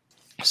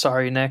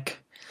 Sorry, Nick.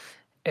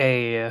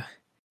 A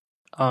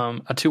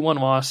 2-1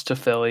 loss to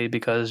Philly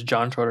because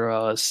John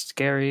Tortorella is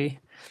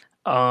scary.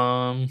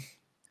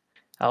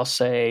 I'll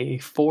say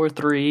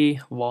 4-3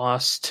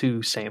 loss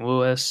to St.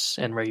 Louis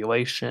in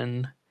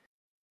regulation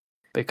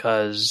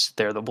because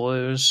they're the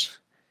Blues.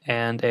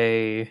 And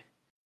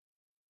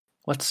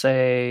let's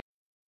say,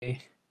 what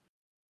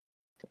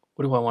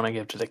do I want to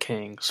give to the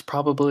Kings?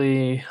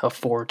 Probably a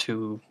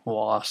 4-2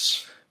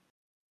 loss.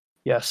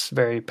 Yes,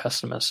 very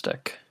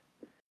pessimistic.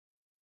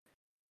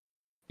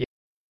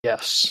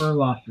 Yes. 4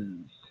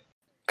 losses.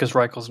 because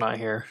Reichel's not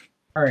here.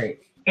 All right.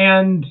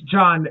 And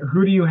John,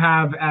 who do you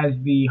have as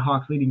the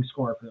Hawks leading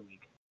scorer for the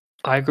week?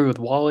 I agree with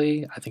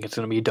Wally. I think it's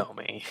going to be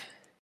Domi.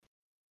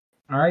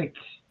 All right.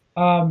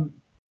 And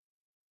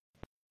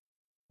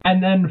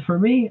then for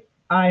me,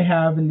 I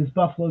have in this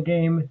Buffalo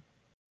game,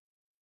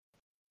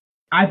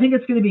 I think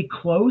it's going to be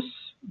close,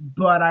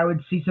 but I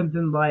would see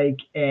something like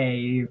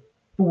a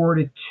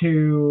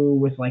 4-2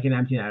 with like an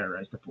empty netter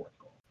as the fourth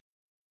goal.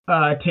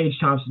 Tage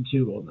Thompson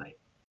 2-goal night.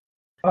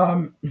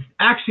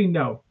 Actually,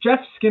 no. Jeff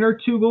Skinner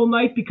 2-goal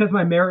night because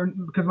my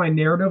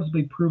narratives will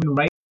be proven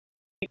right.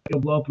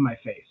 It'll blow up in my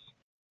face.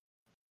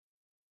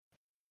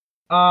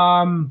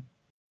 And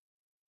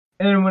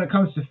when it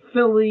comes to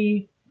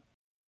Philly,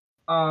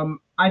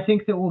 I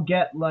think that we'll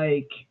get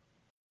like,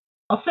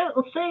 let's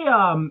say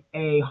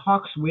a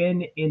Hawks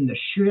win in the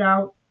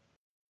shootout.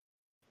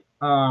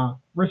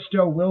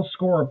 Risto will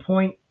score a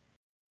point.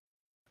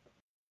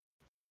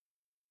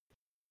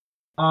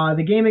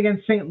 The game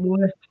against St.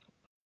 Louis,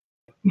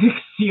 Nick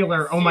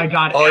Seeler. Oh my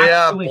God! Oh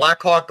actually, yeah,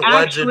 Blackhawk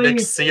legend Nick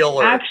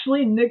Seeler.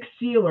 Actually, Nick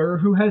Seeler,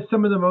 who has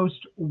some of the most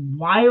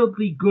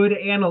wildly good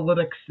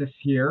analytics this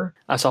year.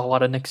 I saw a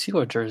lot of Nick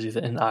Seeler jerseys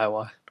in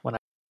Iowa when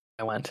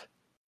I went.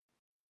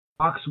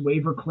 Hawks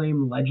waiver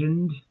claim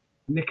legend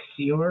Nick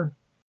Seeler.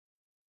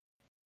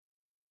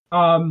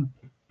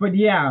 But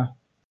yeah.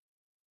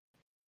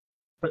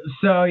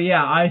 So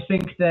yeah, I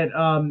think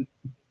that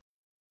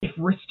if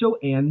Risto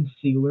and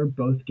Seeler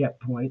both get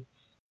points,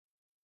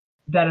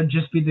 that'd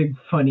just be the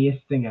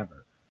funniest thing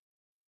ever.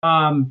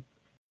 But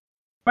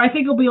I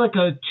think it'll be like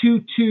a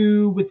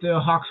 2-2 with the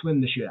Hawks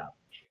win the shootout.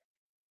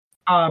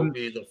 It'll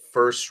be the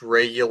first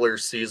regular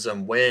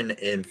season win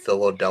in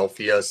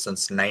Philadelphia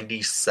since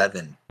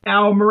 '97.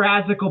 Al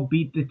Mrazek will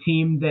beat the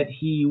team that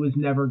he was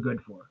never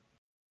good for.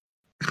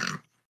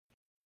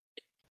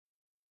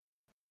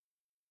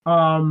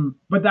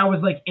 But that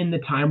was like in the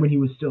time when he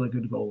was still a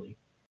good goalie.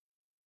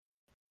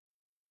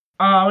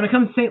 When it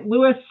comes to St.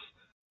 Louis,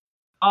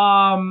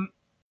 I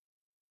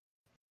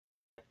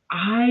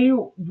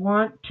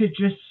want to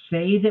just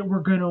say that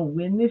we're going to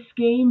win this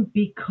game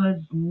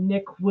because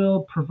Nick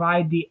will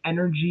provide the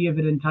energy of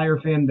an entire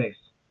fan base.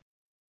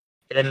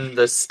 In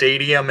the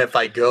stadium, if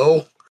I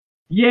go?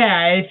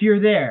 Yeah, if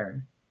you're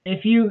there.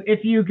 If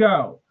you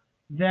go,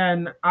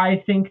 then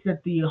I think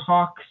that the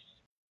Hawks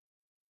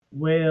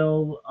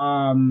will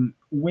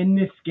win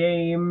this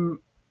game.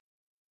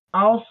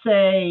 I'll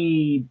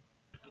say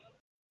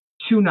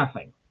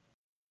 2-0.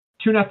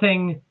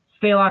 2-0.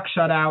 Stalock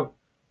shutout.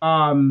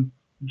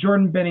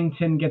 Jordan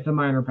Bennington gets a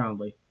minor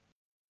penalty.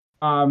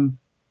 And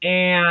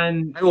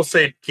I will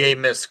say game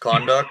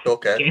misconduct.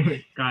 Okay. Game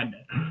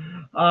misconduct.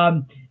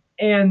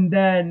 And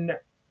then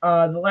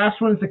the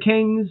last one is the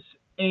Kings,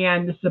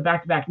 and this is a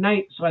back-to-back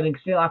night, so I think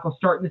Stalock will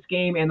start in this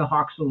game, and the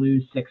Hawks will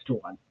lose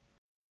 6-1.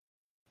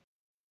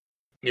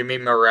 You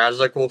mean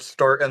Mrazek will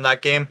start in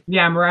that game?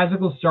 Yeah, Mrazek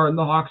will start, and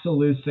the Hawks will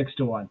lose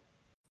 6-1.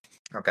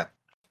 Okay.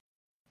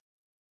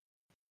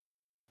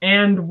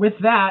 And with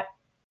that,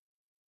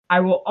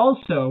 I will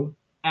also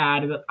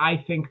add that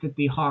I think that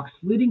the Hawks'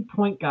 leading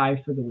point guy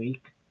for the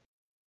week.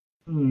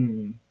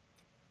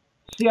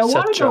 See, I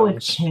want to go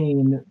with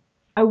Kane.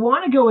 I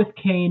want to go with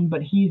Kane,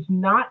 but he's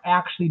not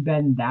actually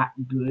been that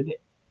good.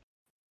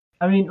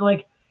 I mean,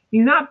 like,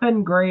 he's not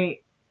been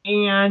great,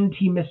 and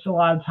he missed a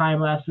lot of time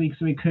last week,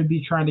 so he could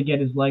be trying to get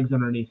his legs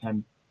underneath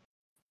him.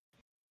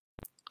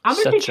 I'm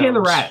going to say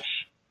Taylor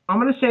Radish. I'm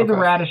going to say the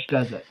Radish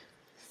does it.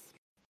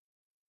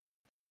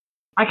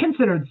 I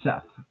considered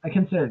Seth.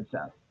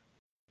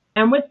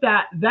 And with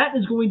that, that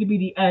is going to be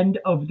the end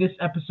of this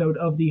episode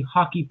of the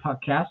Hockey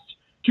Podcast.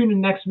 Tune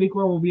in next week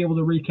where we'll be able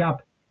to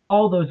recap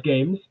all those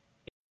games,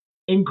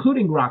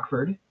 including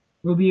Rockford.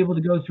 We'll be able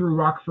to go through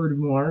Rockford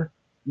more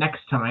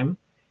next time.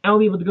 And we'll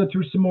be able to go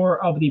through some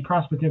more of the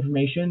prospect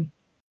information.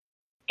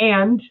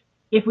 And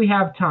if we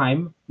have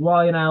time,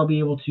 Wally and I will be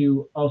able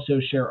to also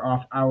share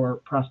off our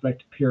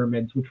prospect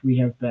pyramids, which we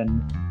have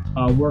been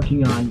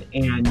working on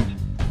and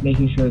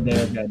making sure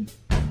they're good.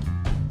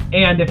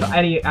 And if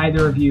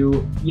either of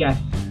you, yes,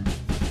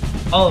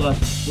 all of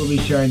us will be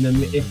sharing them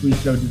if we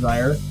so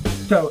desire.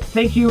 So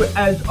thank you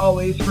as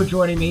always for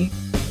joining me.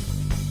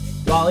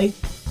 Wally?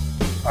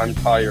 I'm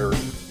tired.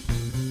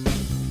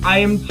 I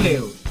am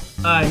too.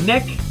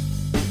 Nick?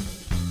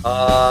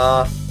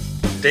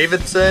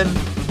 Davidson,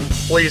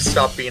 please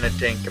stop being a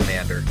tank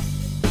commander.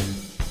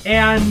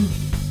 And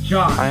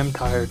John? I am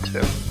tired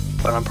too,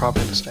 but I'm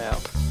probably going to stay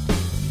up.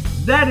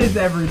 That is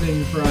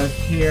everything for us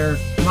here.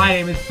 My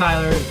name is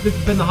Tyler. This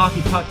has been the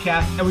Hockey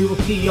Podcast, and we will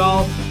see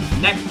y'all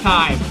next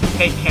time.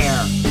 Take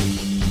care.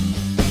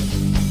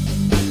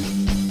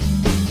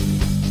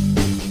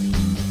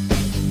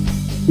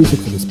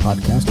 Music for this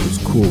podcast was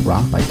Cool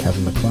Rock by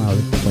Kevin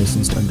MacLeod,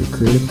 licensed under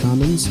Creative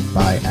Commons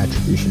by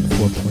Attribution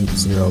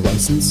 4.0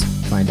 license.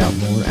 Find out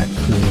more at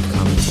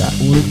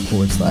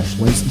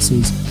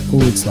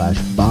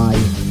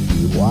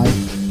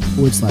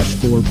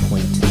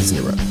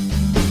creativecommons.org/licenses/by/4.0.